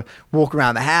walk around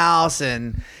the house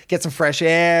and get some fresh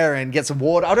air and get some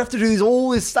water. I'd have to do all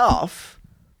this stuff.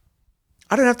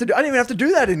 I don't even have to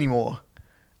do that anymore.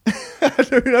 I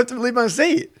don't even have to leave my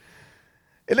seat.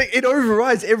 It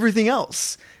overrides everything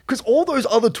else. Because all those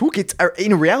other toolkits are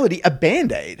in reality a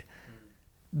band-aid.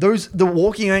 The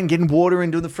walking around and getting water and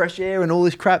doing the fresh air and all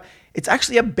this crap, it's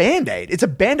actually a band-aid. It's a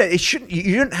band-aid. You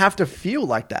shouldn't have to feel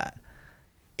like that,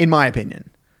 in my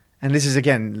opinion. And this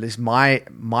is my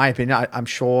opinion. I'm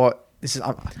sure this is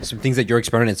Some things that you're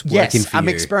experimenting, it's working yes, for I'm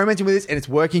you. experimenting with this and it's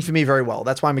working for me very well.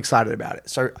 That's why I'm excited about it.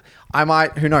 So I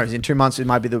might, who knows, in 2 months it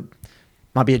might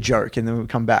be a joke and then we'll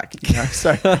come back. You know?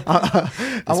 So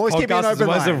I'm always keeping an open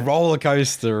It's a line. roller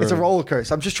coaster. It's a roller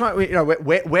coaster. I'm just trying, you know,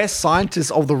 we're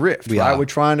scientists of the Rift, We right? are. We're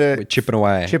trying to We're chipping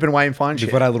away. and find We've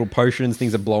shit. got our little potions.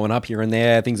 Things are blowing up here and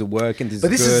there. Things are working.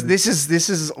 But this good.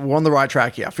 is we're on the right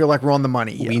track here. I feel like we're on the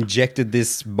money here. We injected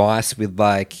this mice with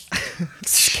like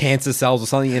cancer cells or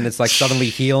something, and it's like suddenly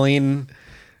healing.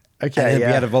 Okay, And then yeah.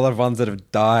 we had a lot of ones that have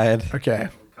died. Okay.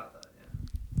 Cut that,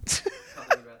 yeah.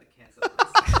 Something about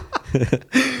the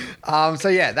cancer. So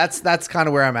yeah, that's kind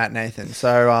of where I'm at, Nathan.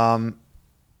 So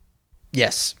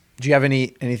yes. Do you have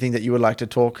anything that you would like to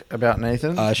talk about,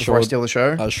 Nathan? Before I steal the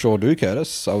show? I sure do,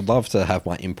 Curtis. I would love to have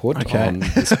my input Okay. on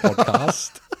this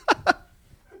podcast.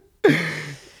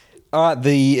 All right,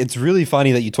 it's really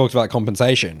funny that you talked about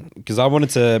compensation because I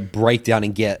wanted to break down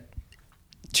and get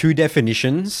two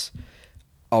definitions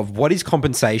of what is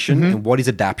compensation Mm-hmm. and what is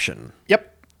adaption.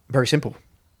 Yep. Very simple.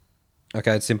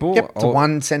 Okay, it's simple. Yep. It's a I'll-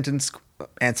 one sentence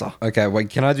answer. Okay, wait.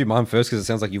 Can I do mine first? Because it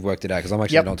sounds like you've worked it out. Because I'm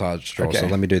actually Yep. not entirely sure. Okay. So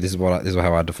let me do. This is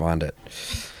how I defined it.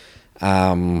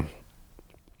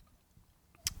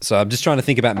 So I'm just trying to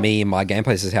think about me and my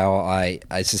gameplay. This is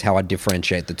how I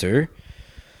differentiate the two.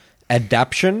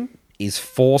 Adaption is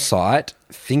foresight,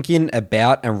 thinking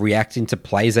about and reacting to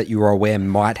plays that you are aware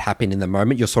might happen in the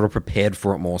moment. You're sort of prepared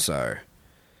for it more so.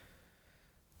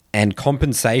 And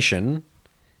compensation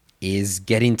is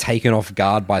getting taken off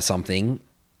guard by something,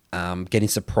 getting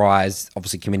surprised,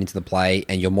 obviously committing to the play,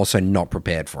 and you're more so not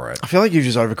prepared for it. I feel like you've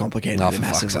just overcomplicated No, it for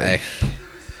fuck's massively. sake.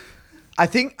 I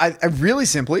think I really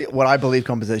simply what I believe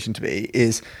compensation to be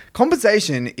is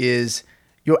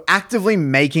you're actively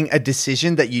making a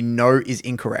decision that you know is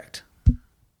incorrect.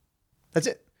 That's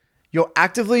it. You're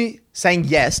actively saying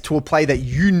yes to a play that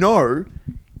you know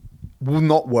will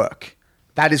not work.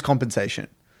 That is compensation.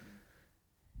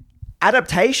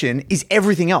 Adaptation is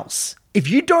everything else. If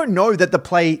you don't know that the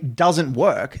play doesn't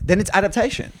work, then it's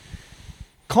adaptation.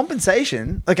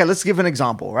 Compensation, okay, let's give an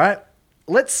example, right?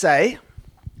 Let's say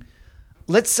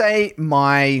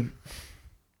my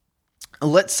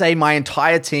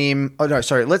entire team,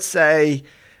 let's say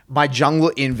my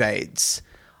jungler invades.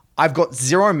 I've got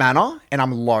 0 mana and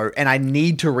I'm low and I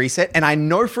need to reset. And I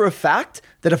know for a fact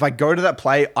that if I go to that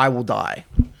play, I will die.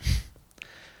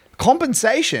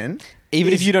 Compensation.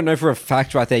 Even if you don't know for a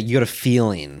fact right there, you got a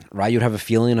feeling, right? You'd have a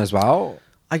feeling as well.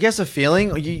 I guess a feeling.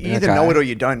 You either Okay. know it or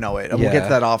you don't know it. And we'll get to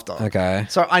that after. Okay.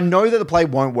 So I know that the play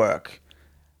won't work.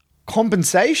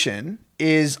 Compensation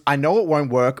is I know it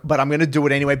won't work, but I'm going to do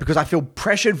it anyway because I feel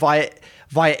pressured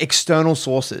via external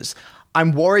sources.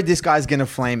 I'm worried this guy's going to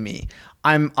flame me.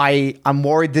 I'm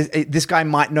worried this guy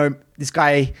might know this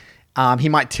guy. He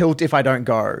might tilt if I don't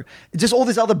go. Just all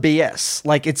this other BS.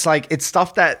 It's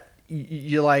stuff that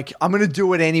you're like, I'm going to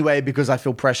do it anyway because I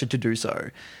feel pressured to do so.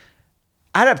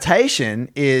 Adaptation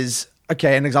is,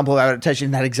 okay, an example of adaptation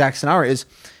in that exact scenario is,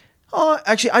 oh,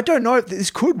 actually, I don't know if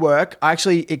this could work.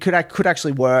 It could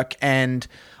actually work, and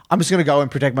I'm just going to go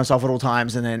and protect myself at all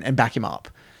times and back him up.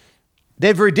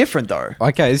 They're very different, though.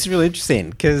 Okay, this is really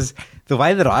interesting because the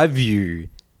way that I view,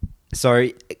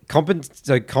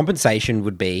 compensation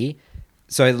would be,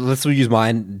 let's use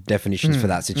my definitions for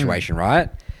that situation, right?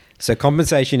 So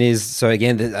compensation is, so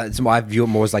again, I view it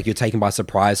more as like you're taken by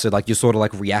surprise. So like you're sort of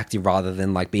like reactive rather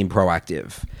than like being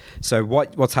proactive. So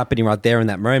what's happening right there in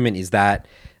that moment is that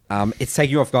it's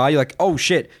taking you off guard. You're like, oh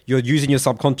shit, you're using your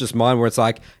subconscious mind where it's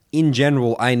like, in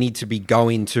general, I need to be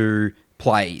going to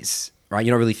plays, right?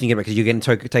 You're not really thinking about it because you're getting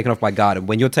taken off by guard. And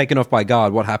when you're taken off by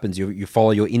guard, what happens? You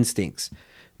follow your instincts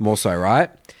more so,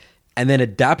 right? And then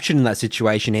adaptation in that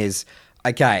situation is,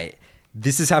 okay,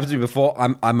 this has happened to me before.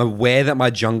 I'm aware that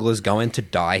my jungler is going to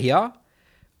die here.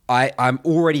 I'm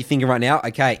already thinking right now,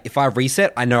 okay, if I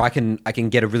reset, I know I can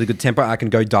get a really good tempo. I can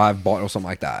go dive bot or something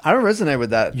like that. I don't resonate with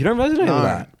that. You don't resonate with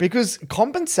that? Because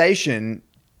compensation,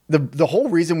 the whole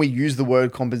reason we use the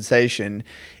word compensation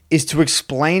is to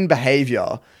explain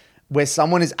behavior where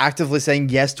someone is actively saying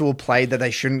yes to a play that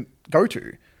they shouldn't go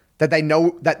to. That they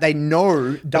know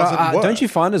doesn't work. Don't you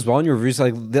find as well in your reviews,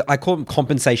 like I call them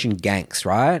compensation ganks,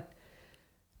 right?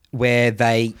 Where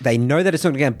they know that it's not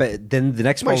going to get, but then the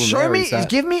next problem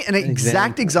Give me an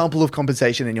exact example of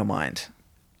compensation in your mind.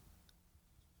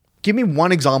 Give me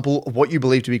one example of what you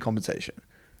believe to be compensation.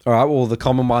 All right, well, the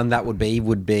common one that would be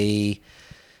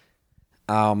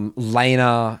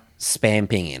laner spam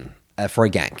pinging for a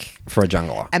gank, for a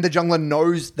jungler. And the jungler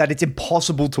knows that it's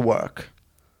impossible to work.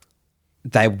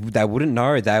 They wouldn't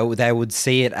know. They would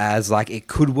see it as like it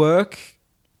could work,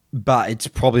 but it's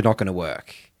probably not going to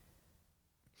work.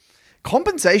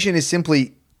 Compensation is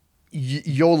simply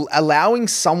you're allowing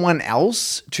someone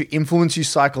else to influence you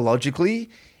psychologically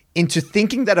into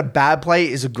thinking that a bad play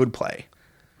is a good play.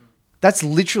 That's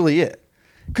literally it.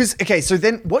 Because, okay, so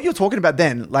then what you're talking about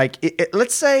then, like,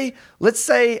 let's say,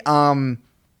 okay,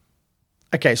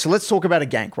 so let's talk about a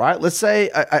gank, right? Let's say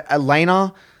a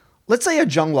laner, let's say a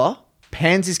jungler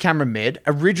pans his camera mid,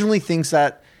 originally thinks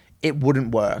that it wouldn't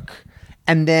work.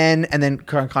 And then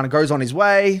kind of goes on his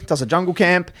way, does a jungle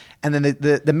camp, and then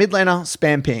the mid laner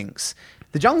spam pings.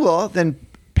 The jungler then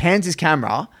pans his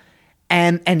camera,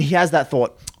 and he has that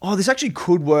thought, oh, this actually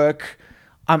could work.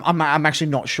 I'm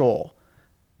actually not sure.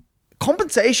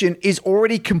 Compensation is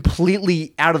already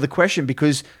completely out of the question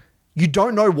because you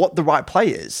don't know what the right play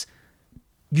is.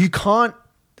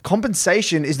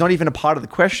 Compensation is not even a part of the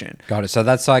question. Got it. So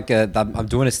that's like I'm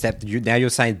doing a step. Now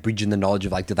you're saying bridging the knowledge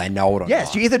of like, do they know it or yes,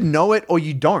 not? you either know it or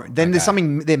you don't. Then there's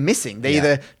something they're missing. They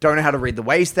either don't know how to read the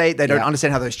wave state. They don't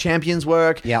understand how those champions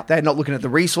work. Yeah. They're not looking at the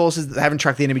resources. They haven't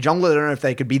tracked the enemy jungler. They don't know if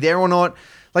they could be there or not.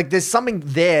 Like there's something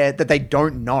there that they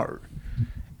don't know.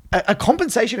 A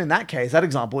compensation in that case, that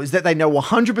example, is that they know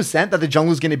 100% that the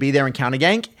jungler is going to be there and counter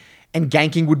gank, and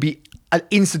ganking would be an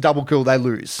insta double kill. They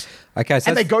lose. Okay, so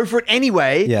and they go for it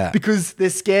anyway because they're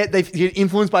scared. They're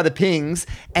influenced by the pings,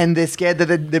 and they're scared that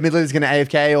the mid laner is going to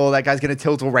AFK or that guy's going to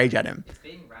tilt or rage at him. It's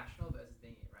being rational versus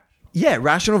being irrational. Yeah,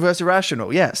 rational versus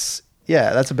irrational. Yes.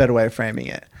 Yeah, that's a better way of framing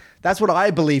it. That's what I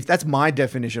believe. That's my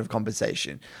definition of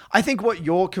compensation. I think what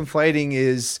you're conflating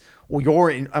is, or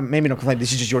maybe not conflating,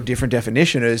 this is just your different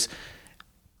definition, is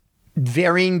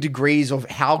varying degrees of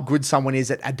how good someone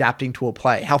is at adapting to a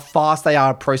play, how fast they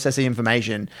are at processing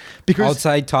information. Because I would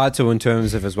say tied to in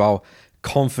terms of as well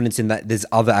confidence in that there's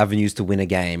other avenues to win a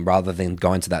game rather than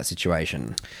going to that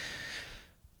situation.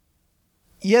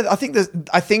 Yeah,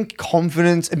 I think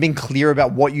confidence and being clear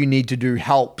about what you need to do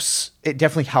helps. It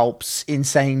definitely helps in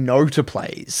saying no to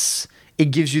plays.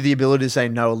 It gives you the ability to say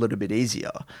no a little bit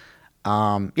easier.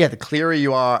 The clearer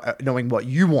you are knowing what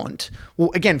you want.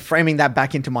 Well, again, framing that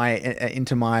back into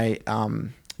my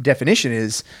definition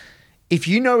is, if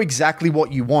you know exactly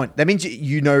what you want, that means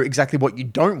you know exactly what you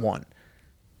don't want,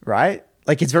 right?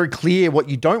 Like it's very clear what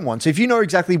you don't want. So if you know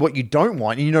exactly what you don't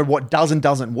want and you know what does and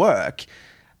doesn't work,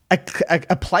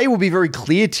 a play will be very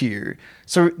clear to you.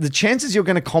 So the chances you're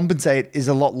going to compensate is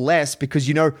a lot less because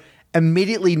you know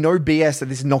immediately no BS that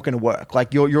this is not going to work.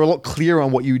 Like you're a lot clearer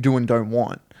on what you do and don't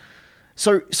want.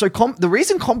 So the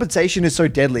reason compensation is so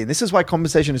deadly, and this is why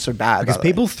compensation is so bad, Because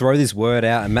people throw this word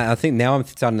out, and I think now I'm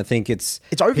starting to think it's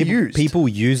overused. People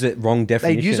use it wrong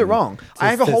definition. They use it wrong. I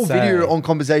have a whole video on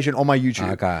compensation on my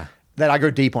YouTube. Okay. That I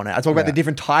go deep on it. I talk about the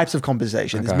different types of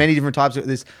compensation. There's many different types of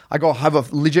this. I have a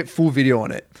legit full video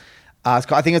on it. I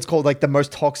think it's called like the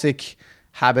most toxic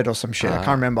habit or some shit. I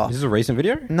can't remember. This is a recent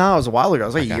video? No, it was a while ago. It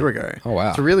was like a year ago. Oh, wow.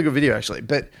 It's a really good video actually.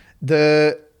 But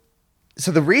the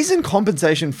reason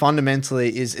compensation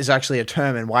fundamentally is actually a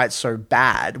term and why it's so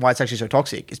bad, why it's actually so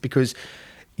toxic, is because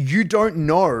you don't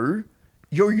know,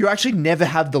 you actually never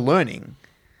have the learning.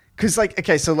 Because like,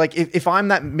 okay, so like if I'm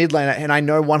that mid laner and I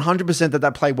know 100%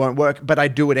 that play won't work, but I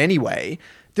do it anyway,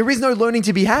 there is no learning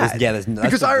to be had.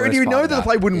 Because I already know that the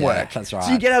play wouldn't work. That's right.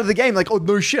 So you get out of the game like, oh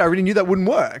no shit, I already knew that wouldn't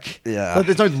work. Yeah. But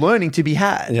there's no learning to be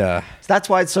had. Yeah. So that's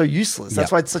why it's so useless.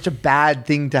 That's why it's such a bad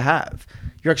thing to have.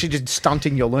 You're actually just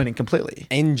stunting your learning completely.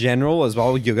 In general as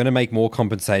well, you're going to make more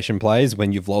compensation plays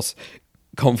when you've lost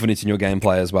confidence in your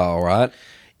gameplay as well, right?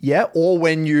 Yeah, or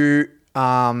when you,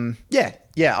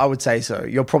 yeah, I would say so.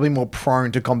 You're probably more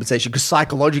prone to compensation because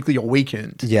psychologically you're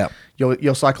weakened. Yeah.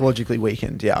 You're psychologically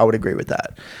weakened. Yeah, I would agree with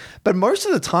that. But most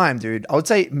of the time, dude, I would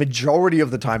say majority of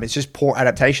the time it's just poor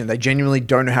adaptation. They genuinely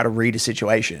don't know how to read a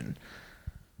situation.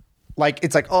 Like,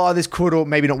 it's like, oh, this could or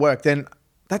maybe not work. Then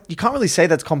that you can't really say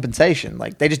that's compensation.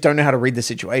 Like, they just don't know how to read the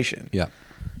situation. Yeah.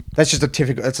 That's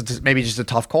just maybe just a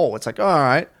tough call. It's like, all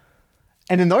right.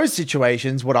 And in those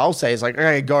situations, what I'll say is like,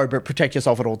 okay, go, but protect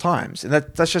yourself at all times. And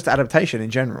that's just adaptation in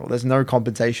general. There's no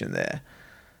compensation there.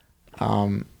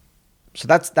 So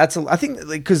I think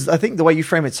because I think the way you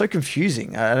frame it's so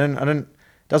confusing. It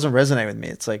doesn't resonate with me.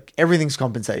 It's like everything's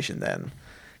compensation then,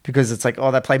 because it's like,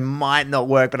 oh, that play might not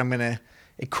work, but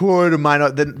it could or might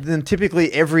not. Then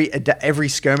typically every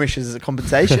skirmish is a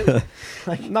compensation.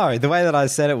 No, the way that I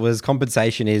said it was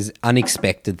compensation is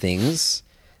unexpected things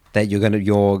that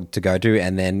you're to go to,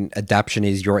 and then adaptation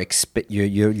is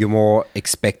you're more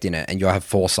expecting it and you have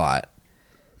foresight.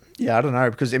 Yeah, I don't know,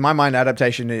 because in my mind,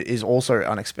 adaptation is also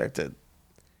unexpected.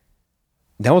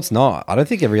 No, it's not. I don't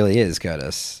think it really is,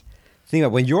 Curtis. Think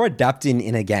about when you're adapting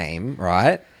in a game,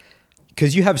 right?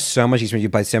 Because you have so much experience, you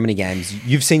play so many games,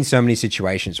 you've seen so many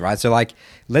situations, right? So, like,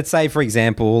 let's say, for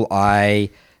example, I'm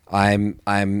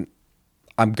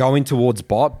going towards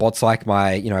bot. Bot's like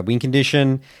my win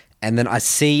condition. And then I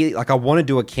see, like, I want to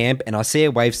do a camp, and I see a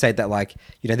wave state that, like,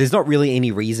 there's not really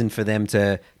any reason for them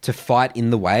to fight in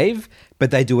the wave,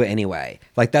 but they do it anyway.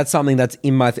 Like, that's something that's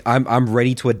in my... I'm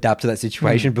ready to adapt to that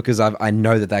situation because I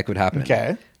know that could happen.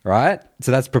 Okay. Right?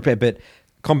 So that's prepared. But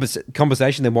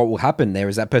conversation, then what will happen there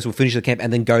is that person will finish the camp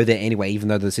and then go there anyway, even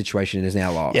though the situation is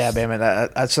now lost. Yeah, man,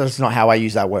 that's not how I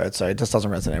use that word, so it just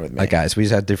doesn't resonate with me. Okay, so we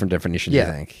just have different definitions, I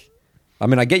think. I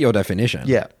mean, I get your definition.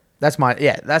 Yeah, that's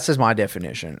just my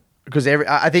definition. Because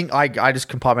I think I just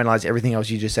compartmentalize everything else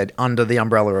you just said under the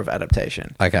umbrella of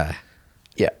adaptation. Okay.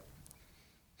 Yeah.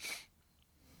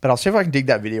 But I'll see if I can dig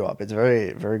that video up. It's a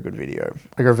very, very good video.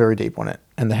 I go very deep on it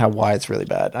and why it's really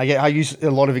bad. I use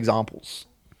a lot of examples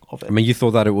of it. I mean, you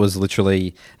thought that it was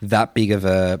literally that big of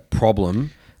a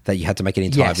problem that you had to make an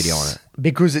entire video on it.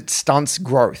 Because it stunts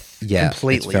growth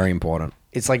completely. It's very important.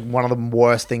 It's like one of the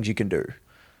worst things you can do.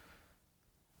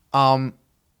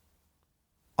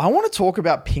 I want to talk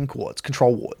about pink wards,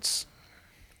 control wards.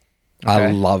 Okay. I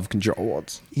love control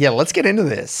wards. Yeah, let's get into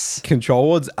this. Control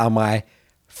wards are my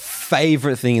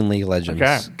favorite thing in League of Legends.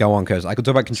 Okay. Go on, Curtis. I could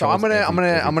talk about control wards. So I'm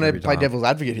gonna play devil's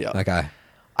advocate here. Okay.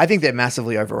 I think they're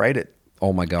massively overrated.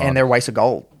 Oh my god. And they're a waste of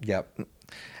gold. Yep.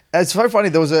 It's so funny.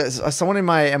 There was someone in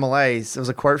my MLAs. There was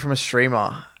a quote from a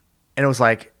streamer, and it was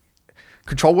like,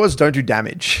 "Control wards don't do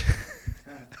damage."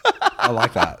 I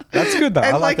like that. That's good though.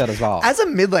 I like that as well. As a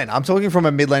mid laner, I'm talking from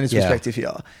a mid laner's perspective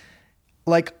here.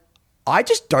 Like, I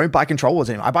just don't buy control wards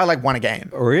anymore. I buy like one a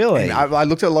game. Really? And I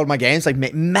looked at a lot of my games, like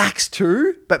max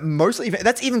 2, but mostly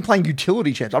that's even playing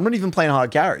utility champs. I'm not even playing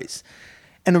hard carries.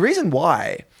 And the reason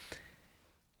why,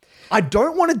 I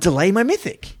don't want to delay my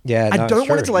mythic. Yeah, I don't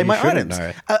want to delay my shouldn't,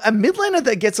 items. A mid laner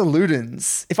that gets a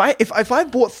Ludens, if I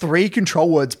bought 3 control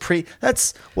words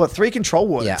that's what 3 control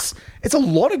words. Yeah. It's a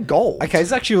lot of gold. Okay,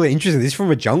 it's actually really interesting. This is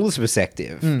from a jungler's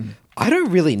perspective. I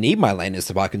don't really need my laners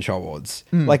to buy control wards.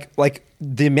 Like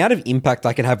the amount of impact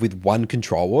I can have with one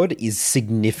control ward is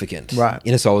significant, right,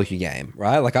 in a solo queue game,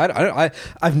 right? Like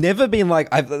I've never been like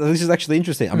this is actually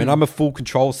interesting. I mean, I'm a full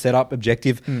control setup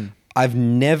objective. I've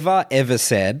never ever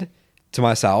said to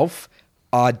myself,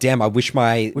 damn, I wish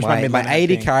my my mid laner had AD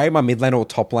been. carry, my mid laner or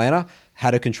top laner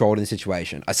had a control in the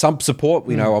situation. Some support,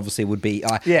 we know, obviously would be.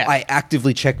 I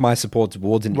actively check my support's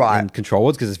wards and control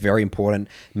wards because it's very important.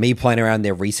 Me playing around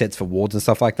their resets for wards and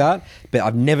stuff like that. But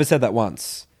I've never said that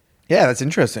once. Yeah, that's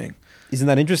interesting. Isn't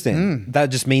that interesting? That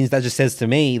just says to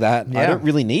me that I Yeah. don't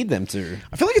really need them to.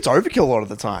 I feel like it's overkill a lot of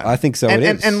the time. I think so, And, it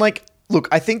and, is. and like, look,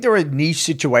 I think there are niche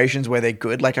situations where they're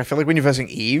good. Like, I feel like when you're versing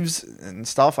Eves and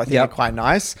stuff, I think Yep. they're quite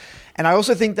nice. And I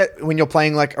also think that when you're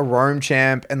playing like a roam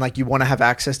champ and like you want to have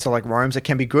access to like roams, it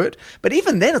can be good. But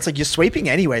even then, it's like you're sweeping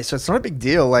anyway, so it's not a big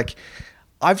deal. Like,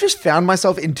 I've just found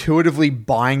myself intuitively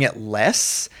buying it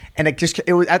less, and it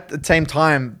was at the same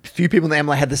time. Few people in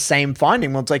the MLA had the same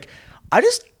finding. Well, it's like, I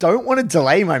just don't want to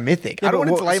delay my mythic. Yeah, I don't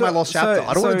but want to delay my lost chapter.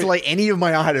 I don't want to so- delay any of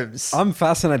my items. I'm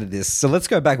fascinated with this. So let's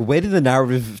go back. Where did the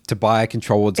narrative to buy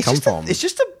control wards come from? It's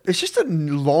just a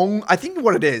long. I think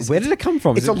what it is. Where did it come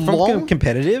from? Is it from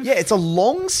competitive? Yeah, it's a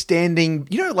long-standing.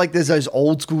 You know, like there's those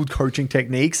old school coaching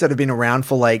techniques that have been around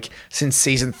for like since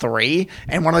season 3,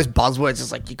 and one of those buzzwords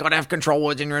is like you got to have control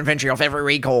words in your inventory off every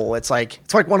recall. It's like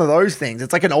one of those things.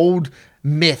 It's like an old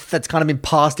myth that's kind of been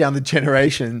passed down the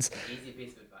generations. Easy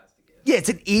piece of advice to give. Yeah, it's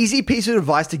an easy piece of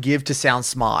advice to give to sound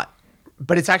smart,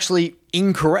 but it's actually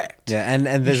incorrect. Yeah, and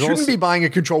You there's shouldn't also be buying a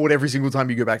control word every single time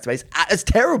you go back to base. It's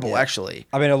terrible, actually.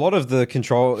 I mean, a lot of the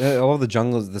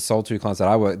junglers, the Soul 2 clients that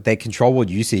I work, their control ward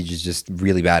usage is just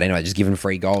really bad anyway, just giving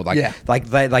free gold.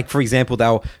 Like for example,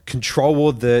 they'll control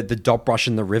ward the dot brush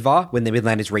in the river when the mid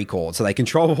lane is recalled. So they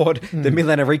control ward the mid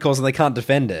lane recalls and they can't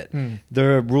defend it.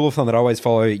 The rule of thumb that I always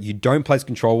follow, you don't place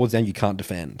control wards and you can't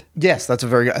defend. Yes, that's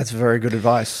very good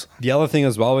advice. The other thing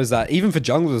as well is that even for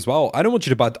junglers as well, I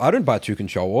don't buy 2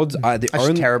 control wards.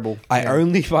 That's terrible. I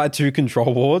only buy 2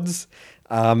 control wards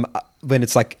when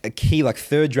it's like a key, like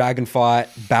 3rd dragon fight,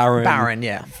 Baron,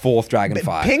 yeah. 4th dragon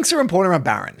fight. Pinks are important around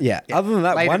Baron. Yeah. Other than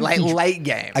that, late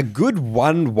game. a good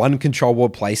one control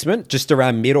ward placement just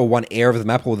around mid or one area of the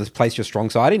map or this place your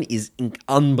strong side in is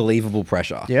unbelievable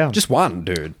pressure. Yeah. Just one,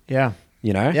 dude. Yeah.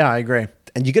 You know? Yeah, I agree.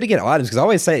 And you got to get items because I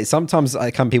always say sometimes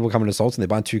people come into Assaults and they're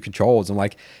buying 2 controls. I'm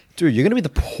like, dude, you're going to be the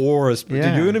poorest. Dude,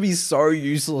 Yeah. you're going to be so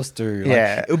useless, dude. Like,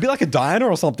 Yeah. it would be like a Diana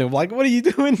or something. I'm like, what are you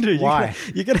doing, dude? Why?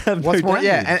 You're going to have What's no more?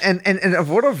 damage. Yeah, and of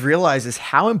what I've realized is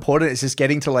how important it's just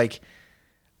getting to like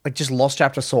just lost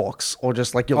chapter sorks or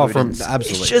just like your Ludens.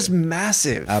 absolutely. It's just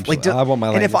massive. Absolutely. I want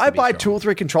my and if laners I to be buy strong. 2 or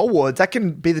 3 control wards, that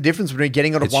can be the difference between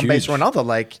getting on It's one base huge. or another.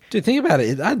 Like, Dude, think about it.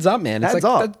 It adds up, man. It's Adds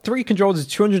like up. that 3 controls is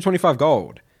 225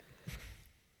 gold.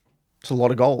 it's a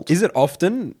lot of gold. Is it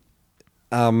often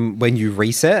when you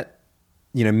reset,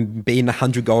 being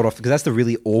 100 gold off? Because that's the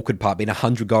really awkward part, being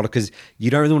 100 gold because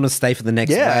you don't really want to stay for the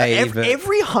next Yeah, wave.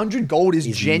 every 100 gold is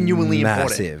genuinely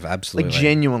massive, important. absolutely. Like,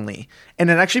 genuinely. And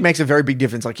it actually makes a very big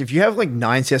difference. Like, if you have like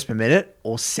 9 CS per minute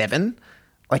or 7,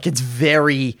 like, it's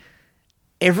every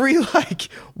like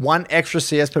 1 extra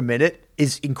CS per minute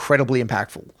is incredibly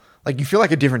impactful. Like, you feel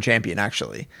like a different champion,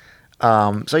 actually.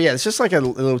 So yeah, it's just like a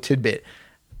little tidbit.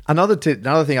 Another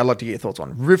thing I'd like to get your thoughts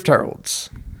on: Rift Heralds.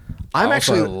 I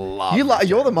also love Rift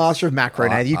You're the master of macro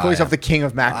now. You call I yourself am. the king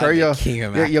of macro. I'm the You're king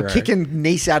of You're macro. kicking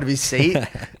Nice out of his seat.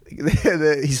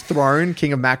 His throne,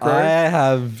 king of macro. I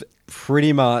have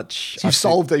pretty much So you've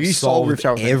solved it. You solved Rift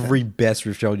Herald. every best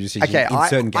Rift Herald usage Okay, in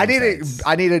certain game I need states.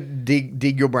 to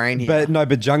dig your brain here. But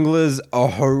junglers are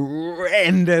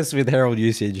horrendous with Herald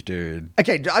usage, dude.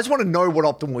 Okay, I just want to know what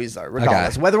optimal is though,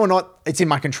 regardless. Okay. Whether or not it's in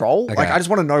my control. Okay. Like, I just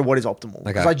want to know what is optimal.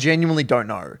 Because Okay. I genuinely don't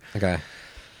know. Okay.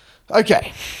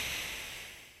 Okay.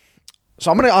 So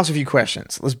I'm going to ask a few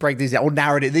questions. Let's break these down. Or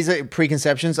narrative. These are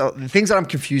preconceptions, the things that I'm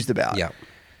confused about. Yeah.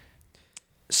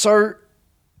 So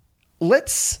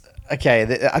let's... Okay,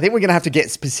 I think we're going to have to get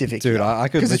specific. Dude, I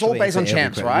could because it's all literally based on answer every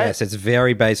champs, question. right? Yes, it's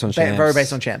very based on champs. Very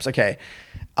based on champs. Okay.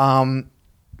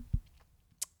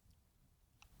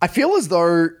 I feel as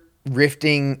though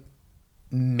rifting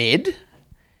mid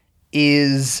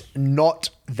is not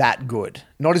that good.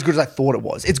 Not as good as I thought it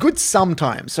was. It's good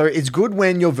sometimes. So it's good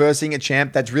when you're versing a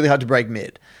champ that's really hard to break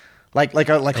mid. Like high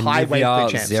wave Anivia, clear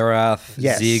champs. Xerath,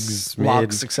 Yes. Ziggs, mid,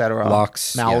 Lux, etc.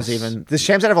 Lux, Mal's yes. even. There's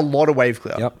champs that have a lot of wave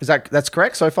clear. Yep. That's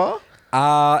correct so far?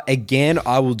 Again,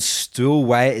 I would still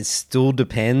wait. It still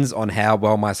depends on how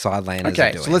well my side laners are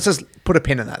Okay, doing. so let's just put a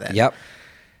pin in that then. Yep.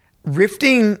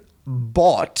 Rifting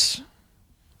bot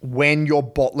when your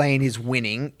bot lane is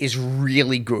winning is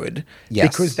really good Yes.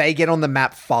 because they get on the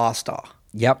map faster.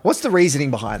 Yep. What's the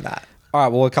reasoning behind that? All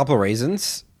right, well, a couple of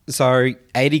reasons. So,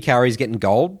 80 carries getting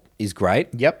gold is great.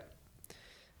 Yep.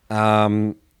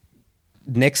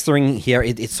 Next thing here,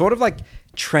 it's sort of like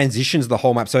transitions the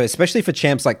whole map. So especially for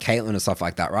champs like Caitlyn and stuff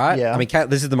like that, right? Yeah. I mean,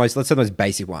 this is let's say the most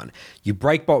basic one. You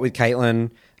break bot with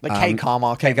Caitlyn. Like Kate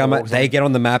Karma. Kate Karma, they get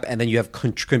on the map, and then you have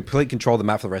complete control of the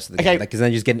map for the rest of the game. Because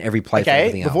then you just get in every play for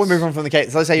everything else. Before we move on from the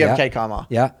Kate, so let's say you have Kate Karma.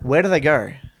 Yeah. Where do they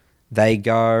go? They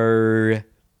go...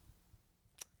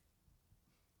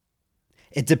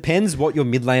 It depends what your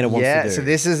mid laner wants to do. So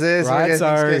this is this. Right?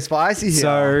 So spicy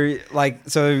here.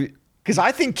 Because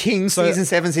I think King season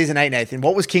 7, season 8, Nathan.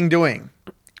 What was King doing?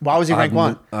 Why was he rank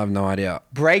 1? I have no idea.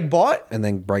 Break bot. And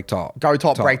then break top. Go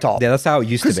top, break top. Yeah, that's how it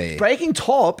used to be. Breaking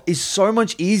top is so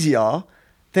much easier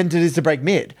than it is to break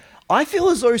mid. I feel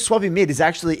as though swapping mid is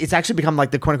actually become like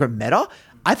the quote unquote meta.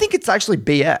 I think it's actually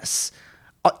BS.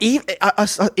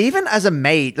 Even as a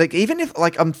mage, like even if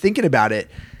like I'm thinking about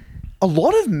it, a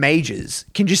lot of mages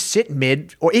can just sit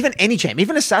mid, or even any champ,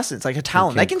 even assassins like a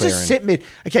Talon, they can just sit mid.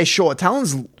 Okay, sure,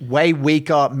 Talon's way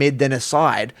weaker mid than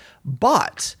Aside,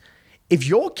 but if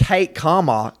your Kate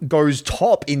Karma goes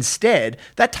top instead,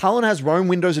 that Talon has roam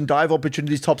windows and dive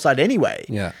opportunities topside anyway.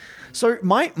 Yeah. So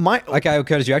my okay,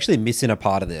 Curtis, you're actually missing a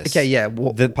part of this. Okay, yeah.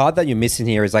 The part that you're missing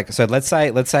here is like, so let's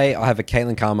say I have a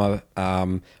Caitlyn Karma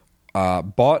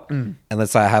bot, and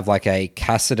let's say I have like a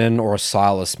Kassadin or a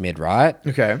Sylas mid, right?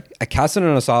 Okay. A Kassadin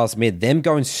and a Sylas mid, them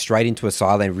going straight into a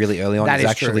silo lane really early on That is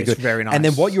is actually true. good. It's very nice. And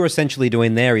then what you're essentially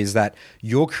doing there is that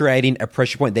you're creating a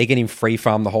pressure point. They're getting free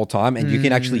farm the whole time, and you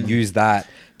can actually use that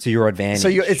to your advantage. So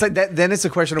it's like that. Then it's a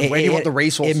question of where do you want the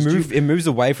resources. It moves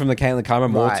away from the Caitlyn Karma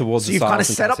more towards. So you've kind of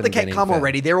set up the Kate Karma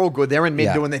already. They're all good. They're in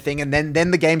mid doing their thing, and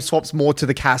then the game swaps more to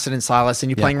the Kassadin and Sylas, and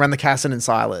you're playing around the Kassadin and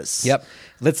Sylas. Yep.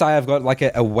 Let's say I've got like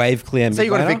a wave clear mid. So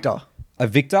you got a laner. Victor. A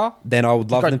Victor, then I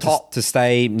would love them to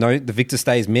stay. No, the Victor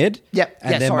stays mid. Yep.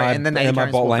 And then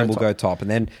my bot lane will go top, and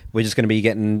then we're just going to be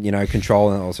getting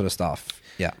control and all sort of stuff.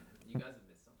 Yeah. You guys have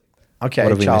missed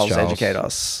something. Okay, Charles, educate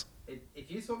us.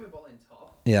 If you swap your bot lane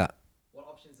top, Yeah. what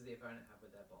options does the opponent have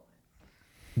with their bot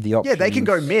lane? The options. Yeah, they can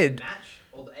go mid. Match,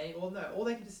 or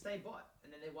they can just stay bot,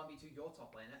 and then they 1v2 your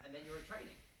top laner, and then you're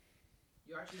trading.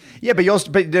 You're actually Yeah,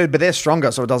 but they're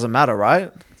stronger, so it doesn't matter,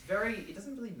 right? it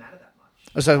doesn't really matter that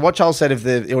much. So what Charles said, if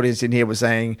the audience in here was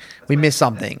saying we missed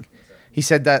something, he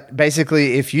said that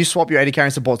basically if you swap your AD carry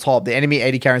and support top, the enemy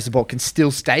AD carry and support can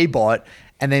still stay bot,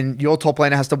 and then your top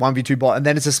laner has to 1v2 bot, and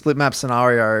then it's a split map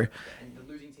scenario. And the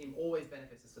losing team always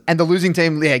benefits. And the losing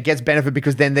team, gets benefit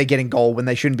because then they're getting gold when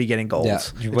they shouldn't be getting gold. Yeah.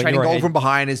 Trading gold from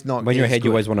behind is not. When you're ahead, good.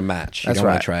 you always want to match. That's you don't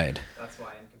right. want to trade. That's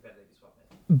why in competitive you swap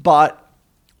it. But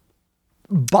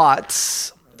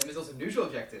Then there's also neutral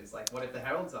objectives. Like, what if the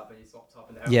Herald's up and you swap top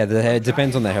and the Yeah, Herald's it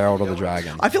depends on the Herald or the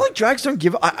Dragon. I feel like drags don't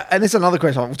give. And this is another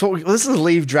question. Let's just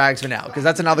leave drags for now because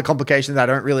that's another complication that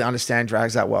I don't really understand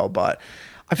drags that well. But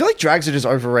I feel like drags are just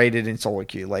overrated in solo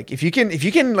queue. Like if you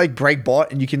can like break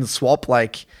bot and you can swap,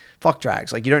 like fuck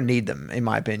drags. Like you don't need them in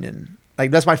my opinion.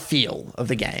 Like that's my feel of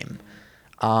the game.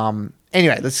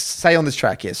 Anyway, let's stay on this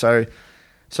track here. So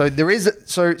there is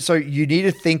so you need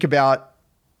to think about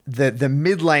the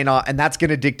mid laner, and that's going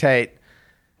to dictate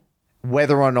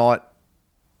whether or not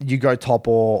you go top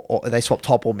or they swap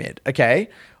top or mid. Okay.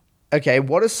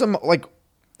 What are some like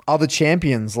other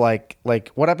champions? Like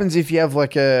what happens if you have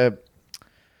like a?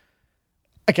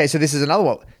 Okay, so this is another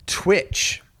one.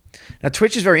 Twitch. Now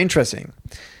Twitch is very interesting.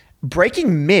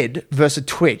 Breaking mid versus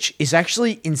Twitch is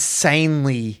actually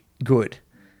insanely good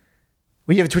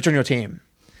when you have a Twitch on your team,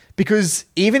 because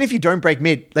even if you don't break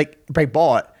mid, like break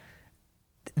bot,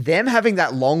 them having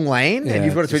that long lane and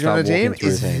you've got a Twitch on your team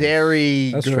is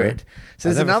very good. True. So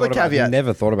there's another caveat. I've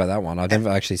never thought about that one. I've never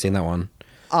actually seen that one.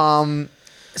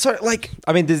 So like,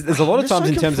 I mean, there's a lot of I'm just times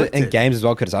so in terms of in conflicted. games as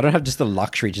well, because I don't have just the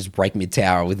luxury to just break mid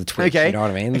tower with the Twitch. okay, You know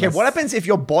what I mean? Okay, what happens if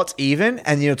your bot's even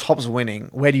and your top's winning?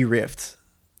 Where do you rift?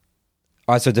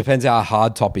 All right, so it depends how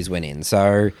hard top is winning.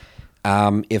 So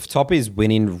if top is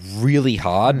winning really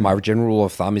hard, my general rule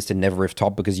of thumb is to never rift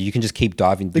top, because you can just keep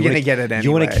diving. You're gonna get it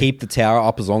You want anyway. to keep the tower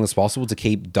up as long as possible to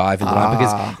keep diving the line,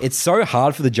 because it's so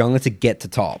hard for the jungler to get to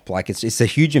top. Like it's a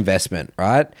huge investment,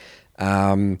 right?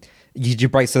 You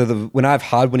break, so when I have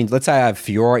hard winning, let's say I have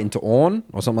Fiora into Ornn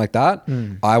or something like that,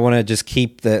 I want to just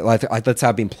keep the like let's say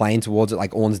I've been playing towards it,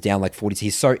 like Ornn's down like 40.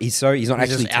 He's not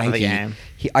actually just out of the tanky. game.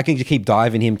 I can just keep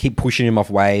diving him, keep pushing him off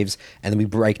waves, and then we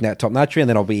break that top naturally, and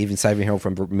then I'll be even saving Herald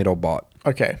from middle bot.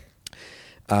 Okay.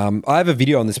 I have a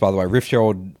video on this, by the way. Rift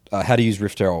Herald, how to use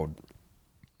Rift Herald.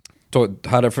 How to use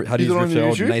it on Rift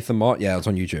Herald. YouTube? Nathan Mott, yeah, it's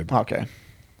on YouTube. Okay.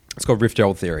 It's called Rift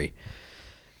Herald Theory.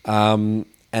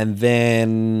 And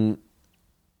then,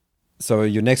 So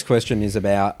your next question is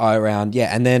about around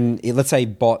and then let's say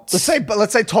bots.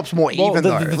 Let's say top's more Well, even the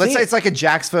though. thing Let's say is- it's like a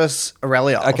Jax versus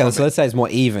Aurelia. or Okay, so something. let's say it's more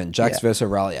even. Jax Yeah. versus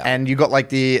Aurelia. And you got like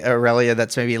the Aurelia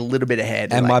that's maybe a little bit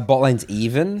ahead. And like, my bot lane's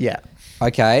even. Yeah.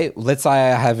 Okay, let's say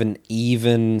I have an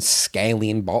even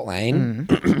scaling bot lane.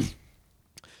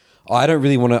 I don't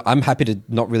really want to. I'm happy to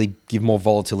not really give more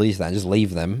volatility to that. Just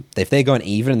leave them. If they're going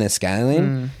even and they're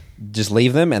scaling, just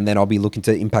leave them, and then I'll be looking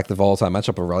to impact the volatile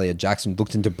matchup. Aurelia Jackson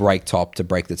looked to break top to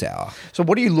break the tower. So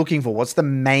what are you looking for? What's the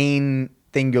main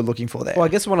thing you're looking for there? Well, I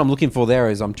guess what I'm looking for there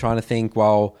is I'm trying to think.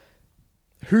 Well,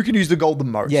 Who can use the gold the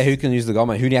most? yeah, who can use the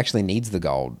gold? Who actually needs the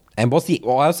gold? And what's the?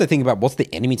 Well, I also think about what's the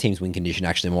enemy team's win condition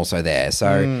actually more so there.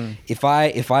 So if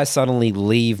I suddenly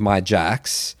leave my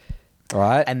Jax,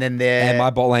 right, And then they're- and my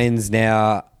bot lane's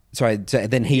now. Sorry, so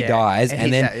then he Yeah, dies, and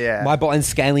and he's then out, yeah. my bot lane's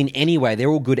scaling anyway. They're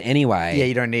all good anyway. Yeah,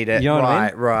 you don't need it. You know what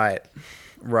I right,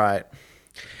 mean? right.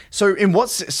 So in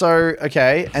what's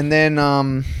okay, and then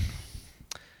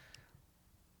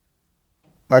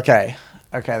okay,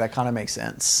 that kind of makes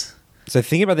sense. So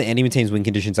thinking about the enemy team's win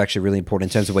condition is actually really important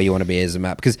in terms of where you want to be as a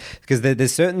map because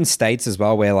there's certain states as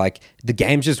well where like the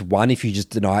game's just won if you just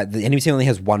deny it. The enemy team only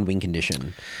has one win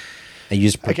condition. And you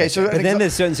just Okay, so but an then exa-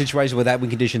 there's certain situations where that win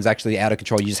condition is actually out of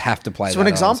control. You just have to play. So that an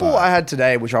on example side. I had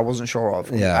today, which I wasn't sure of,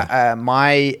 Yeah.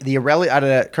 the Aurelia, I had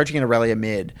a coaching in Aurelia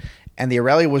mid, and the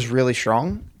Aurelia was really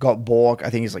strong. Got Bork, I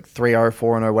think he's like 3-0,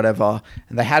 4-0, whatever,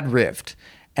 and they had Rift,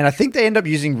 and I think they end up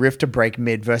using Rift to break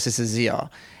mid versus Azir,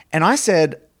 and I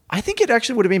said I think it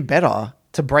actually would have been better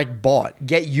to break bot,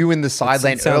 get you in the side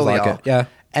lane sounds earlier, like it, yeah.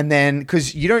 and then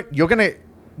because you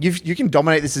can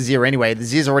dominate this Azir anyway. The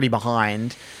Azir's already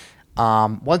behind.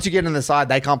 Once you get in the side,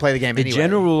 they can't play the game The anyway.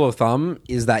 general rule of thumb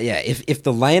is that if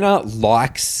the laner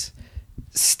likes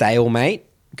stalemate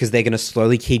because they're going to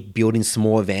slowly keep building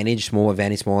small advantage,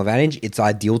 it's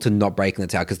ideal to not break in the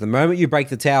tower because the moment you break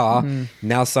the tower,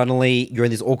 now suddenly you're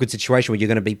in this awkward situation where you're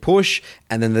going to be push,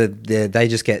 and then they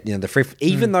just get the free.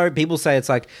 Even though people say it's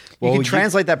like, well, you can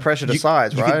translate that pressure to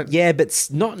sides, you right? can- yeah, but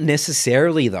not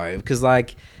necessarily though, because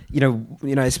like. You know,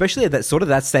 especially at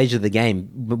that stage of the game,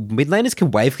 mid laners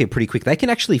can wave clear pretty quick. They can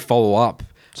actually follow up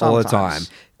all the time.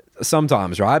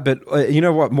 Sometimes, right? But you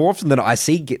know what? More often than not, I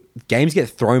see games get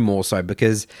thrown more so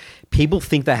because people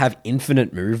think they have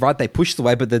infinite move, right? They push the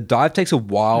way, but the dive takes a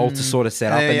while to sort of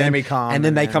set up, And then the enemy come, and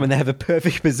then they and come and they have a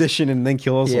perfect position and then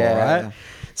kill us all, Yeah. right?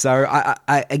 So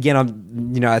I again,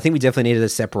 I think we definitely needed to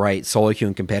separate solo queue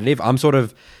and competitive. I'm sort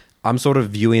of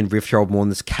viewing Rift Herald more in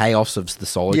this chaos of the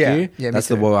solo Yeah. queue. Yeah, me That's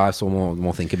the too. way I saw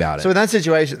more think about it. So in that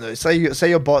situation, though, say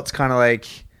your bot's kind of like,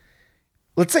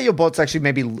 let's say your bot's actually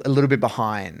maybe a little bit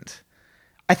behind.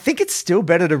 I think it's still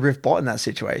better to rift bot in that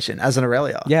situation as an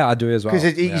Aurelia. yeah, I do as well.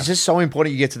 because Yeah. it's just so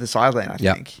important you get to the side lane. I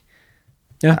Yeah. think.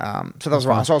 Yeah. So that was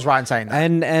right. So I was right in saying that.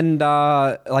 And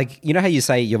like you know how you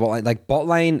say your bot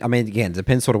lane. I mean, again, it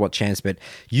depends sort of what chance, but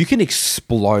you can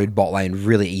explode bot lane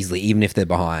really easily, even if they're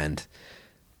behind.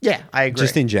 Yeah, I agree.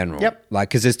 Just in general, Yep. Like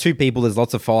because there's two people, there's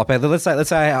lots of follow up. Let's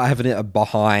say I have a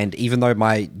behind, even though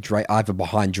I have a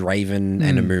behind Draven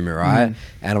and a Mumu, right?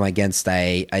 And I'm against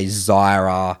a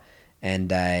Zyra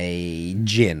and a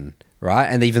Jhin, right?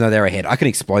 And even though they're ahead, I can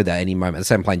explode that at any moment. The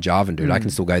same playing Jarvan, dude. I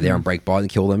can still go there and break bot and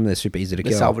kill them. They're super easy to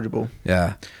They're kill. salvageable.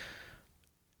 Yeah.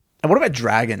 And what about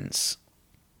dragons?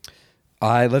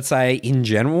 Let's say in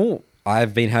general,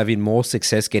 I've been having more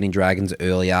success getting dragons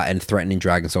earlier and threatening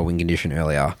dragons or win condition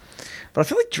earlier. But I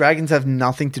feel like dragons have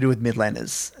nothing to do with mid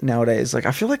laners nowadays. Like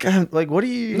I feel like what do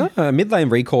you? No, mid lane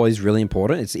recall is really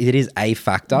important. It is a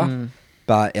factor,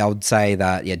 but I would say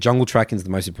that jungle tracking is the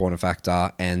most important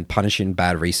factor, and punishing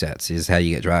bad resets is how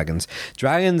you get dragons.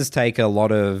 Dragons take a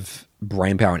lot of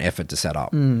brain power and effort to set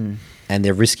up, and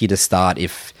they're risky to start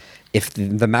if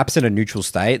the map's in a neutral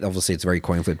state. Obviously, it's very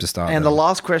coin flip to start. And the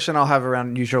last question I'll have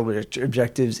around neutral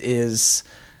objectives is: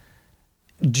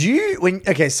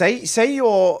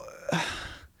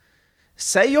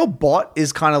 say your bot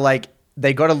is kind of like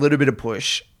they got a little bit of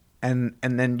push, and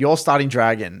then you're starting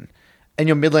dragon, and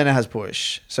your mid laner has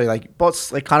push. So like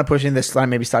bots like kind of pushing this line,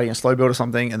 maybe starting a slow build or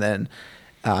something, and then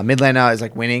mid laner is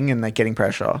like winning and like getting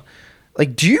pressure.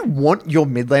 Like, do you want your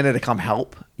mid laner to come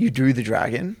help you do the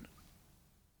dragon?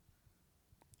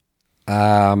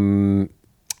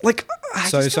 Like, I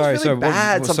So just feels really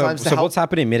bad sometimes to help. what's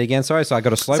happening mid again? Sorry, so I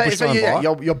got a slow push on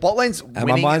bot. Your bot lane's And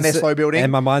winning and they're slow building.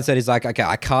 And my mindset is like, okay,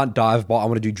 I can't dive bot. I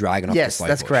want to do dragon off the Yes, slow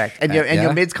that's push. correct. And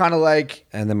your mid's kind of like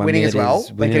And then my winning mid as well, is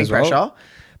like winning getting as well. pressure.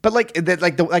 But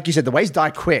like you said, the waves die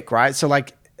quick, right? So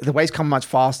like the waves come much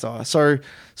faster. So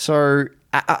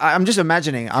I'm just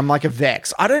imagining. I'm like a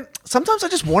Vex. Sometimes I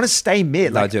just want to stay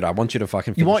mid. No, Like, dude, I want you to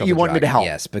fucking. You finish want- off you the want me to dragon. help?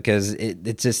 Yes, because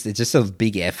it's just a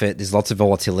big effort. There's lots of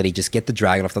volatility. Just get the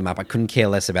dragon off the map. I couldn't care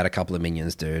less about a couple of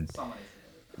minions, dude.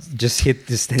 Just hit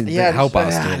this. Help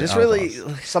us, dude. Just Help really.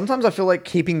 us. Sometimes I feel like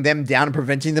keeping them down and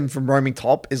preventing them from roaming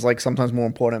top is like sometimes more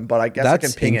important. But I guess I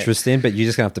That's can ping interesting, but you're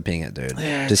just gonna have to ping it, dude.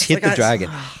 Yeah, just it's hit like the I-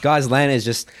 dragon, guys. Lana is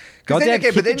just goddamn. okay,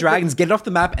 Hit but the then- dragons, get it off the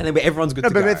map, and then everyone's good No,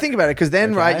 to but go. think about it, because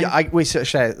then, Okay. right?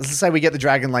 Let's say we get the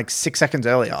dragon like 6 seconds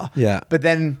earlier. Yeah. But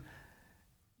then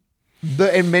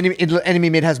the enemy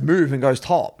mid has moved and goes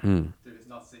top. Dude, it's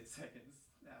not 6 seconds.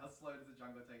 How slow does the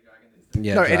jungler take dragon these days?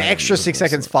 Yeah, No, an dragon extra is 6 awesome.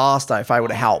 seconds faster if I were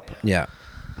to help. Yeah.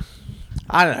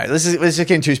 I don't know. This is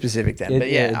getting too specific then. But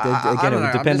yeah, I again, don't it know.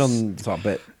 would depend on the top,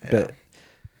 but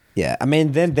yeah. I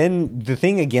mean, then the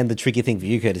thing again, the tricky thing for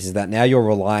you, Curtis, is that now you're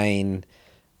relying.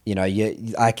 You know,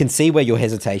 I can see where your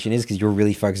hesitation is because you're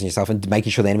really focusing yourself and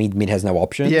making sure the enemy mid has no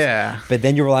options. Yeah. But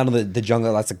then you're relying on the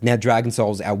jungler. That's like now Dragon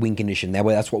Soul's our win condition. Now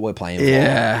that's what we're playing for.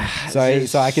 Yeah.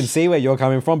 So I can see where you're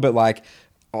coming from, but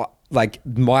this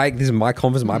is my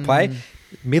confidence, my play.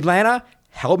 Mid laner,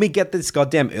 help me get this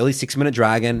goddamn early 6-minute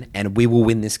dragon, and we will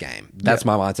win this game. That's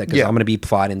my mindset because Yeah. I'm going to be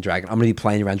fighting dragon. I'm going to be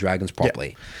playing around dragons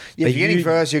properly. Yeah, But if you're getting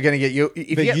first, you're going to get you.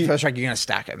 If but you get you- first rank, you're going to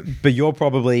stack him. But you're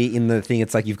probably in the thing.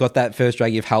 It's like you've got that first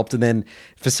dragon, you've helped, and then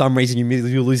for some reason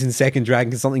you're losing second dragon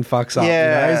because something fucks up.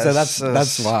 Yeah, you know? So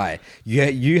that's why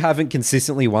you haven't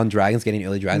consistently won dragons getting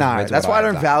early dragons. No, compared to that's what why I I've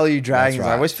don't done. value That's dragons. right.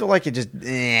 I always feel like it just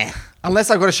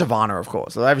unless I've got a Shyvana, of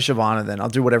course. If I have a Shyvana, then I'll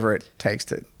do whatever it takes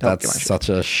to help get my That's shit. such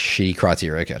a shitty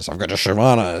criteria, Curtis. I've got a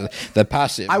Shyvana, the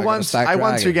passive. I I've got won. a stack I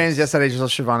won 2 dragon. games yesterday just on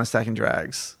Shyvana stacking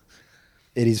drags.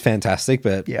 It is fantastic,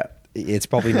 but Yeah. it's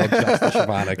probably not just the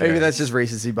Shyvana. Maybe Curtis. that's just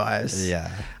recency bias.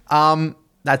 yeah.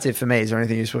 That's it for me. Is there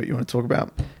anything useful you want to talk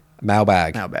about?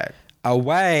 Mailbag. Now bad.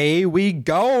 Away we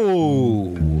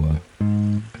go.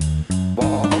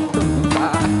 Welcome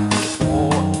back for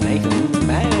Nathan's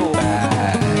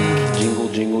mailbag. Jingle,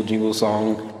 jingle, jingle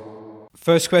song.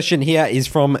 First question here is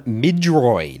from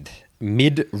Midroid.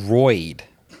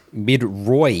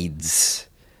 Midroids.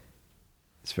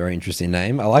 It's a very interesting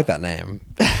name. I like that name.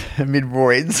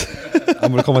 Midroids.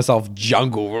 I'm going to call myself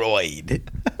Jungle Roid.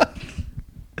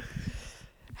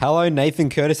 Hello, Nathan,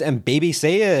 Curtis, and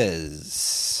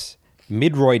BBCers.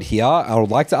 Midroid here. I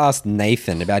would like to ask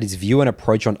Nathan about his view and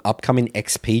approach on upcoming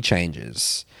XP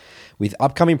changes. With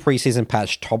upcoming preseason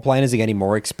patch, top laners are getting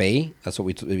more XP. That's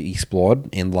what we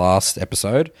explored in last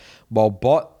episode. While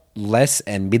bot less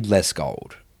and mid less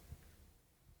gold.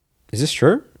 Is this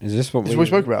true? Is this what This is what we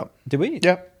spoke about. Did we?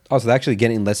 Yeah. Oh, so they're actually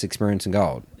getting less experience in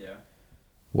gold. Yeah.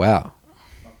 Wow.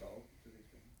 Not gold.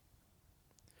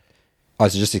 Oh,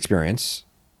 so just experience.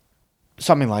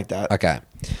 Something like that. Okay.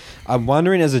 I'm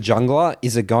wondering, as a jungler,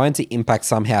 is it going to impact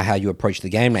somehow how you approach the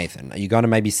game, Nathan? Are you going to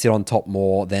maybe sit on top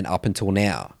more than up until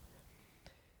now?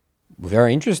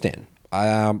 Very interesting.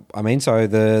 I mean, so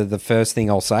the first thing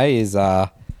I'll say is, we're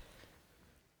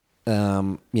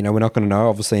not going to know,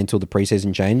 obviously, until the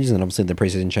preseason changes, and obviously the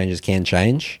preseason changes can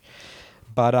change.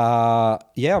 But,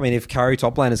 yeah, I mean, if carry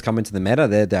top laners come into the meta,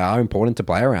 they are important to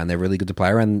play around. They're really good to play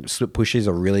around. Split pushes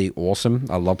are really awesome.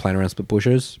 I love playing around split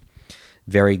pushes.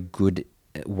 Very good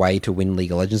way to win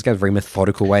League of Legends games. Very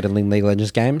methodical way to win League of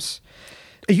Legends games.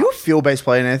 Are you a feel-based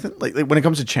player, Nathan? Like when it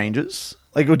comes to changes?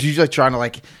 Like, or do you like try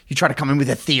to come in with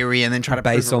a theory and then try to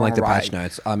Based prove on it like the wrong or patch right?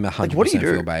 notes, I'm 100% what do you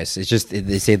do? feel based. It's just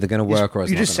it's either going to work or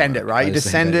it's You not just gonna send it, work. right? I You just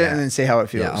send it and then see how it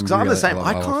feels. Yeah, Because I'm the same.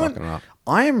 I love can't. fucking it up.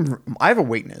 I have a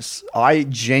weakness. I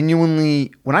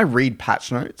genuinely, when I read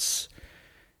patch notes,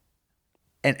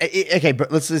 and okay,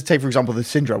 but let's just take for example the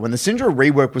Syndra. When the Syndra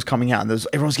rework was coming out, and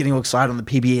everyone was getting all excited on the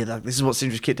PBE, like this is what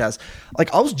Syndra's kit does.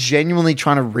 Like I was genuinely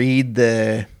trying to read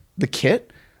the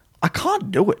kit. I can't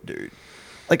do it, dude.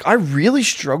 Like I really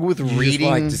struggle with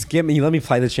reading. Just get me. Let me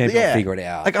play the champion. I'll figure it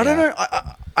out. Like I don't know.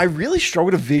 I really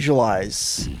struggle to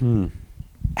visualize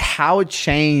how a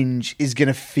change is going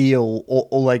to feel,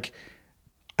 or like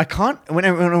I can't. When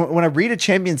I read a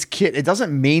champion's kit, it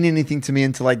doesn't mean anything to me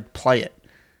until I play it.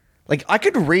 Like I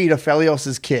could read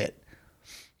Aphelios's kit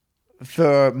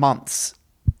for months,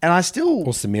 and I still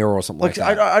or Samira or something like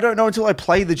that. I don't know until I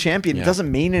play the champion. Yeah. It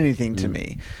doesn't mean anything to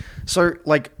me. So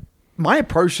like my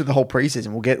approach to the whole preseason,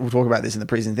 we'll talk about this in the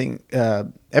preseason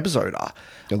episode.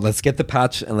 Let's get the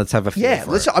patch and let's have a feel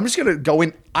for it. I'm just gonna go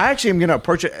in. I actually am gonna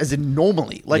approach it as in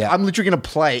normally. Like Yeah. I'm literally gonna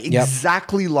play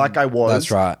exactly like I was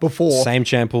That's right. before, Same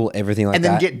chample, everything like and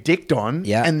then that. get dicked on,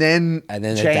 Yeah. and then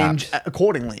change adapt.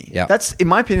 accordingly. Yeah. That's in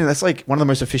my opinion. That's like one of the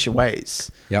most efficient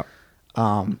ways. Yep.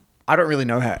 I don't really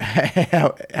know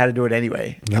how to do it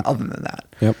anyway. Other than that,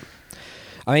 Yep.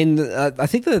 I mean, I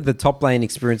think the top lane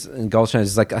experience in Gold Challenge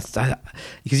is like,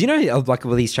 because you know, like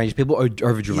with these changes, people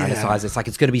over dramatize. Yeah. It's like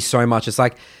it's going to be so much. It's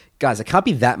like, guys, it can't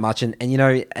be that much. And you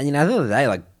know, at the end of the day,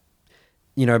 like,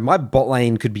 you know, my bot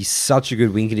lane could be such a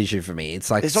good win condition for me. It's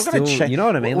like It's not going to change. You know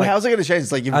what I mean? Well, Like, how's it going to change?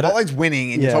 It's like your bot lane's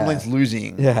winning and your top lane's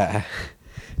losing. yeah.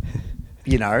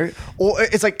 You know, or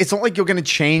it's like it's not like you're going to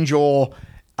change your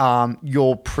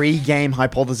pre-game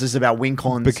hypothesis about win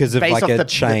cons Because of, like, a the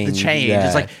change. change. Yeah.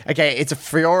 It's like, okay, it's a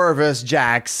Fiora versus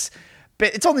Jax,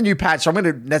 but it's on the new patch, so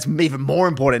that's even more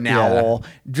important now. Yeah. Or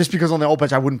just because on the old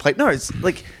patch I wouldn't play. No, it's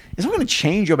like it's not going to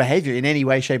change your behavior in any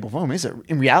way, shape, or form, is it?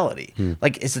 In reality,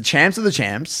 like it's the champs of the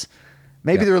champs.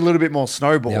 Maybe they're a little bit more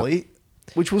snowbally,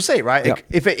 which we'll see, right? Yep.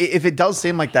 If it does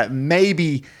seem like that,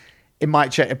 maybe it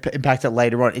might impact it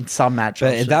later on in some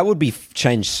matchups. But that would be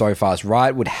changed so fast.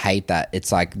 Riot would hate that.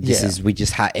 It's like we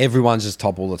just everyone's just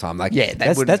top all the time. Like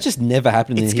that's just never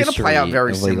happened in it's the going to history play out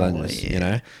very of League of similarly. Legends, you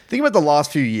know? Think about the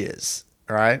last few years,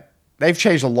 all right? They've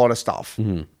changed a lot of stuff.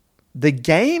 Mm-hmm. The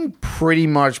game pretty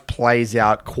much plays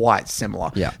out quite similar.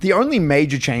 Yeah. The only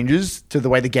major changes to the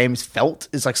way the game's felt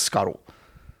is like Scuttle.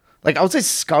 Like I would say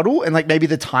Scuttle and like maybe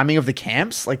the timing of the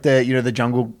camps, like the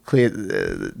jungle clear,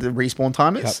 the respawn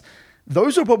timers. Yep.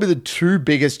 Those are probably the two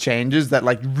biggest changes that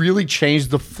like really changed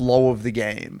the flow of the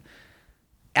game.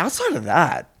 Outside of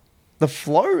that, the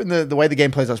flow and the way the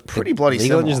game plays out is pretty bloody League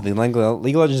similar. of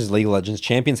Legends is League of Legends.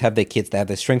 Champions have their kits. They have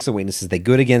their strengths and weaknesses. They're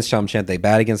good against Champ. They're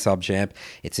bad against Sub-Champ.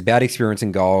 It's about experience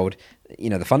and gold. You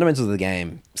know, the fundamentals of the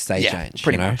game stay changed.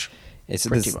 pretty you know? much. It's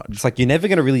Pretty much. It's like you're never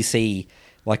going to really see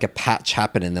like a patch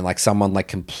happen and then like someone like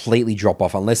completely drop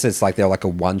off unless it's like they're like a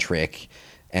one trick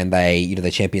and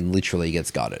the champion literally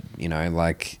gets gutted. You know,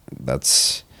 like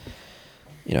that's...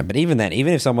 You know, but even then,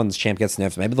 even if someone's champ gets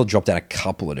nerfed, maybe they'll drop down a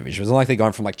couple of divisions. It's not like they're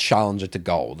going from like challenger to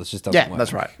gold. It just doesn't work.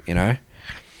 That's right. You know?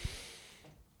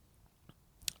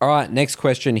 All right, next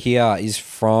question here is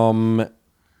from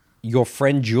your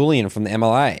friend Julian from the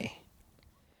MLA.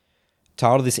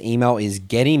 Title of this email is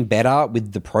Getting Better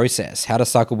with the Process. How to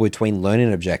cycle between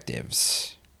learning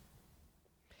objectives.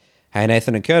 Hey,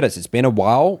 Nathan and Curtis. It's been a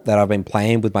while that I've been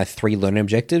playing with my 3 learning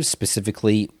objectives,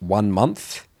 specifically 1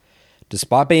 month.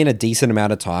 Despite being a decent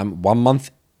amount of time, 1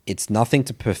 month, it's nothing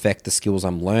to perfect the skills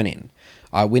I'm learning.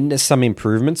 I witnessed some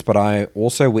improvements, but I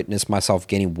also witnessed myself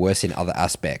getting worse in other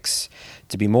aspects.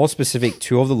 To be more specific,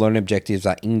 2 of the learning objectives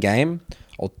are in-game,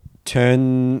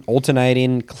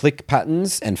 alternating click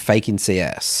patterns, and faking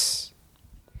CS.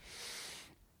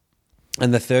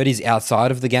 And the 3rd is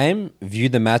outside of the game, view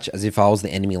the match as if I was the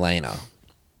enemy laner.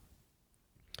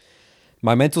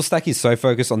 My mental stack is so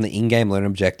focused on the in-game learning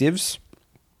objectives,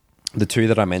 the 2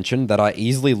 that I mentioned, that I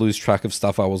easily lose track of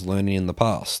stuff I was learning in the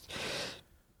past.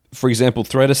 For example,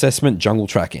 threat assessment, jungle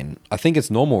tracking. I think it's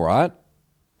normal, right?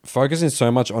 Focusing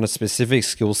so much on a specific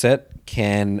skill set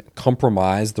can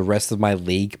compromise the rest of my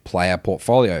league player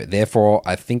portfolio. Therefore,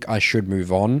 I think I should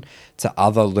move on to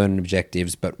other learning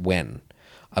objectives, but when?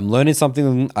 I'm learning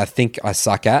something I think I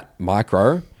suck at,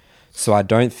 micro, so I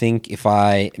don't think if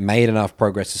I made enough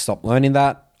progress to stop learning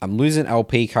that. I'm losing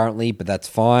LP currently, but that's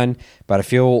fine. But I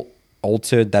feel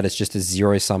altered that it's just a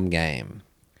zero-sum game.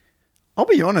 I'll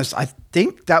be honest. I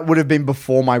think that would have been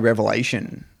before my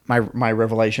revelation. My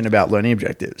revelation about learning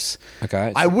objectives.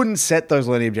 Okay. I wouldn't set those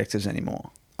learning objectives anymore.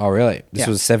 Oh, really? This Yeah.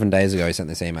 was 7 days ago he sent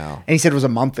this email. And he said it was a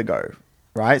month ago,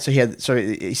 right? So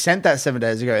he sent that 7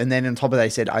 days ago, and then on top of that, he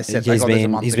said I got those a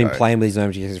month He's ago. been playing with these learning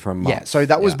objectives for a month. Yeah, so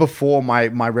that was before my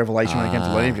revelation when it came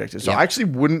to learning objectives. So yeah. I actually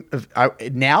wouldn't have...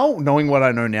 now, knowing what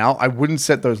I know now, I wouldn't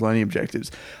set those learning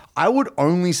objectives. I would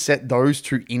only set those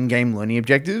 2 in-game learning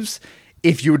objectives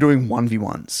if you were doing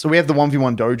 1v1s. So we have the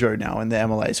 1v1 dojo now in the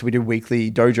MLA. So we do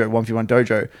weekly dojo, 1v1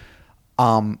 dojo.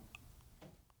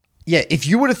 Yeah, if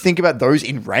you were to think about those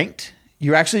in ranked,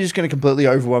 you're actually just going to completely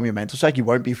overwhelm your mental stack. You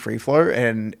won't be free flow,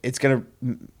 and it's going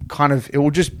to it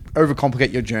will just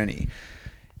overcomplicate your journey.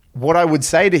 What I would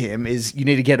say to him is you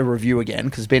need to get a review again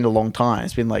because it's been a long time.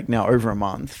 It's been like now over a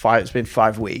month. It's been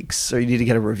 5 weeks. So you need to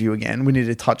get a review again. We need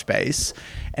to touch base.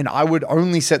 And I would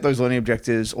only set those learning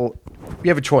objectives, or we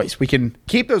have a choice. We can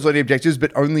keep those learning objectives,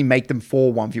 but only make them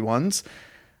for 1v1s,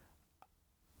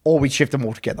 or we shift them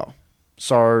all together.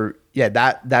 So yeah,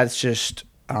 that's just...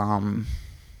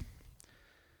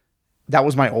 that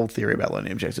was my old theory about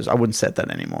learning objectives. I wouldn't set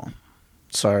that anymore.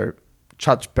 So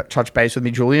touch base with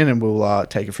me, Julian, and we'll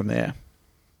take it from there.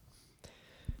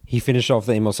 He finished off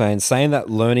the email saying that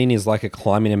learning is like a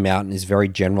climbing a mountain is very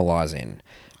generalizing.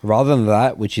 Rather than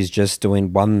that, which is just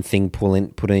doing one thing,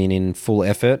 putting in full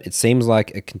effort, it seems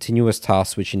like a continuous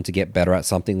task switching to get better at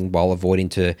something while avoiding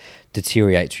to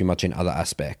deteriorate too much in other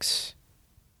aspects.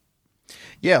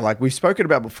 Yeah, like we've spoken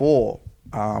about before,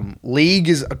 League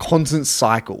is a constant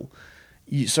cycle.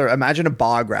 So imagine a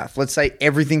bar graph. Let's say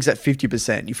everything's at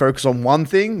 50%. You focus on one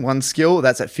thing, one skill,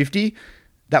 that's at 50.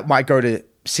 That might go to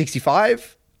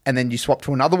 65, and then you swap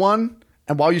to another one.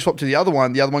 And while you swap to the other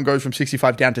one goes from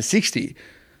 65 down to 60. So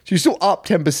you're still up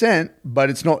 10%, but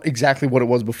it's not exactly what it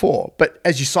was before. But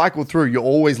as you cycle through, you're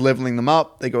always leveling them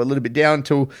up. They go a little bit down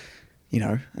until you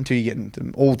get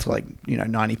them all to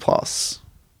 90 plus.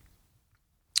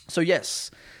 So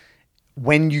yes,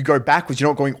 when you go backwards, you're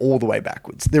not going all the way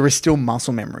backwards. There is still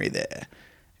muscle memory there.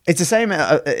 It's the same.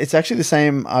 It's actually the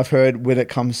same I've heard when it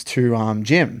comes to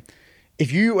gym.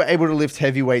 If you were able to lift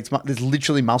heavy weights, there's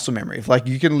literally muscle memory. If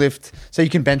you can lift, say you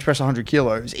can bench press 100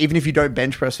 kilos, even if you don't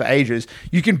bench press for ages,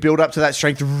 you can build up to that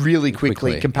strength really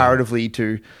quickly comparatively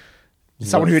to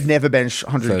someone who had never benched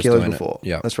 100 kilos before.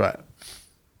 Yeah, that's right.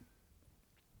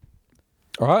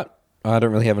 All right. I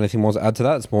don't really have anything more to add to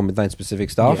that. It's more mid-lane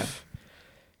specific stuff.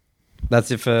 Yeah.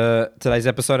 That's it for today's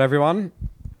episode, everyone.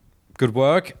 Good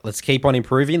work. Let's keep on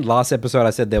improving. Last episode, I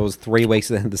said there was 3 weeks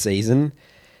to the end of the season.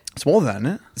 It's more than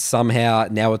that, isn't it? Somehow,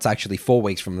 now it's actually 4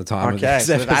 weeks from the time of this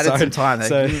so episode. added some time.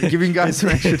 So giving guys some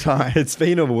extra time. It's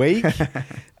been a week.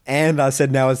 And I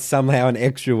said now it's somehow an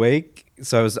extra week.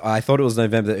 So I thought it was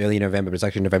early November, but it's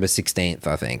actually November 16th,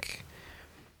 I think.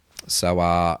 So,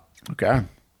 okay.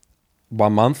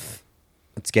 1 month.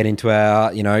 Let's get into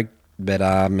our, but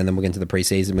and then we'll get into the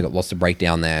preseason. We've got lots to break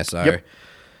down there. So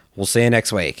we'll see you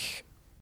next week.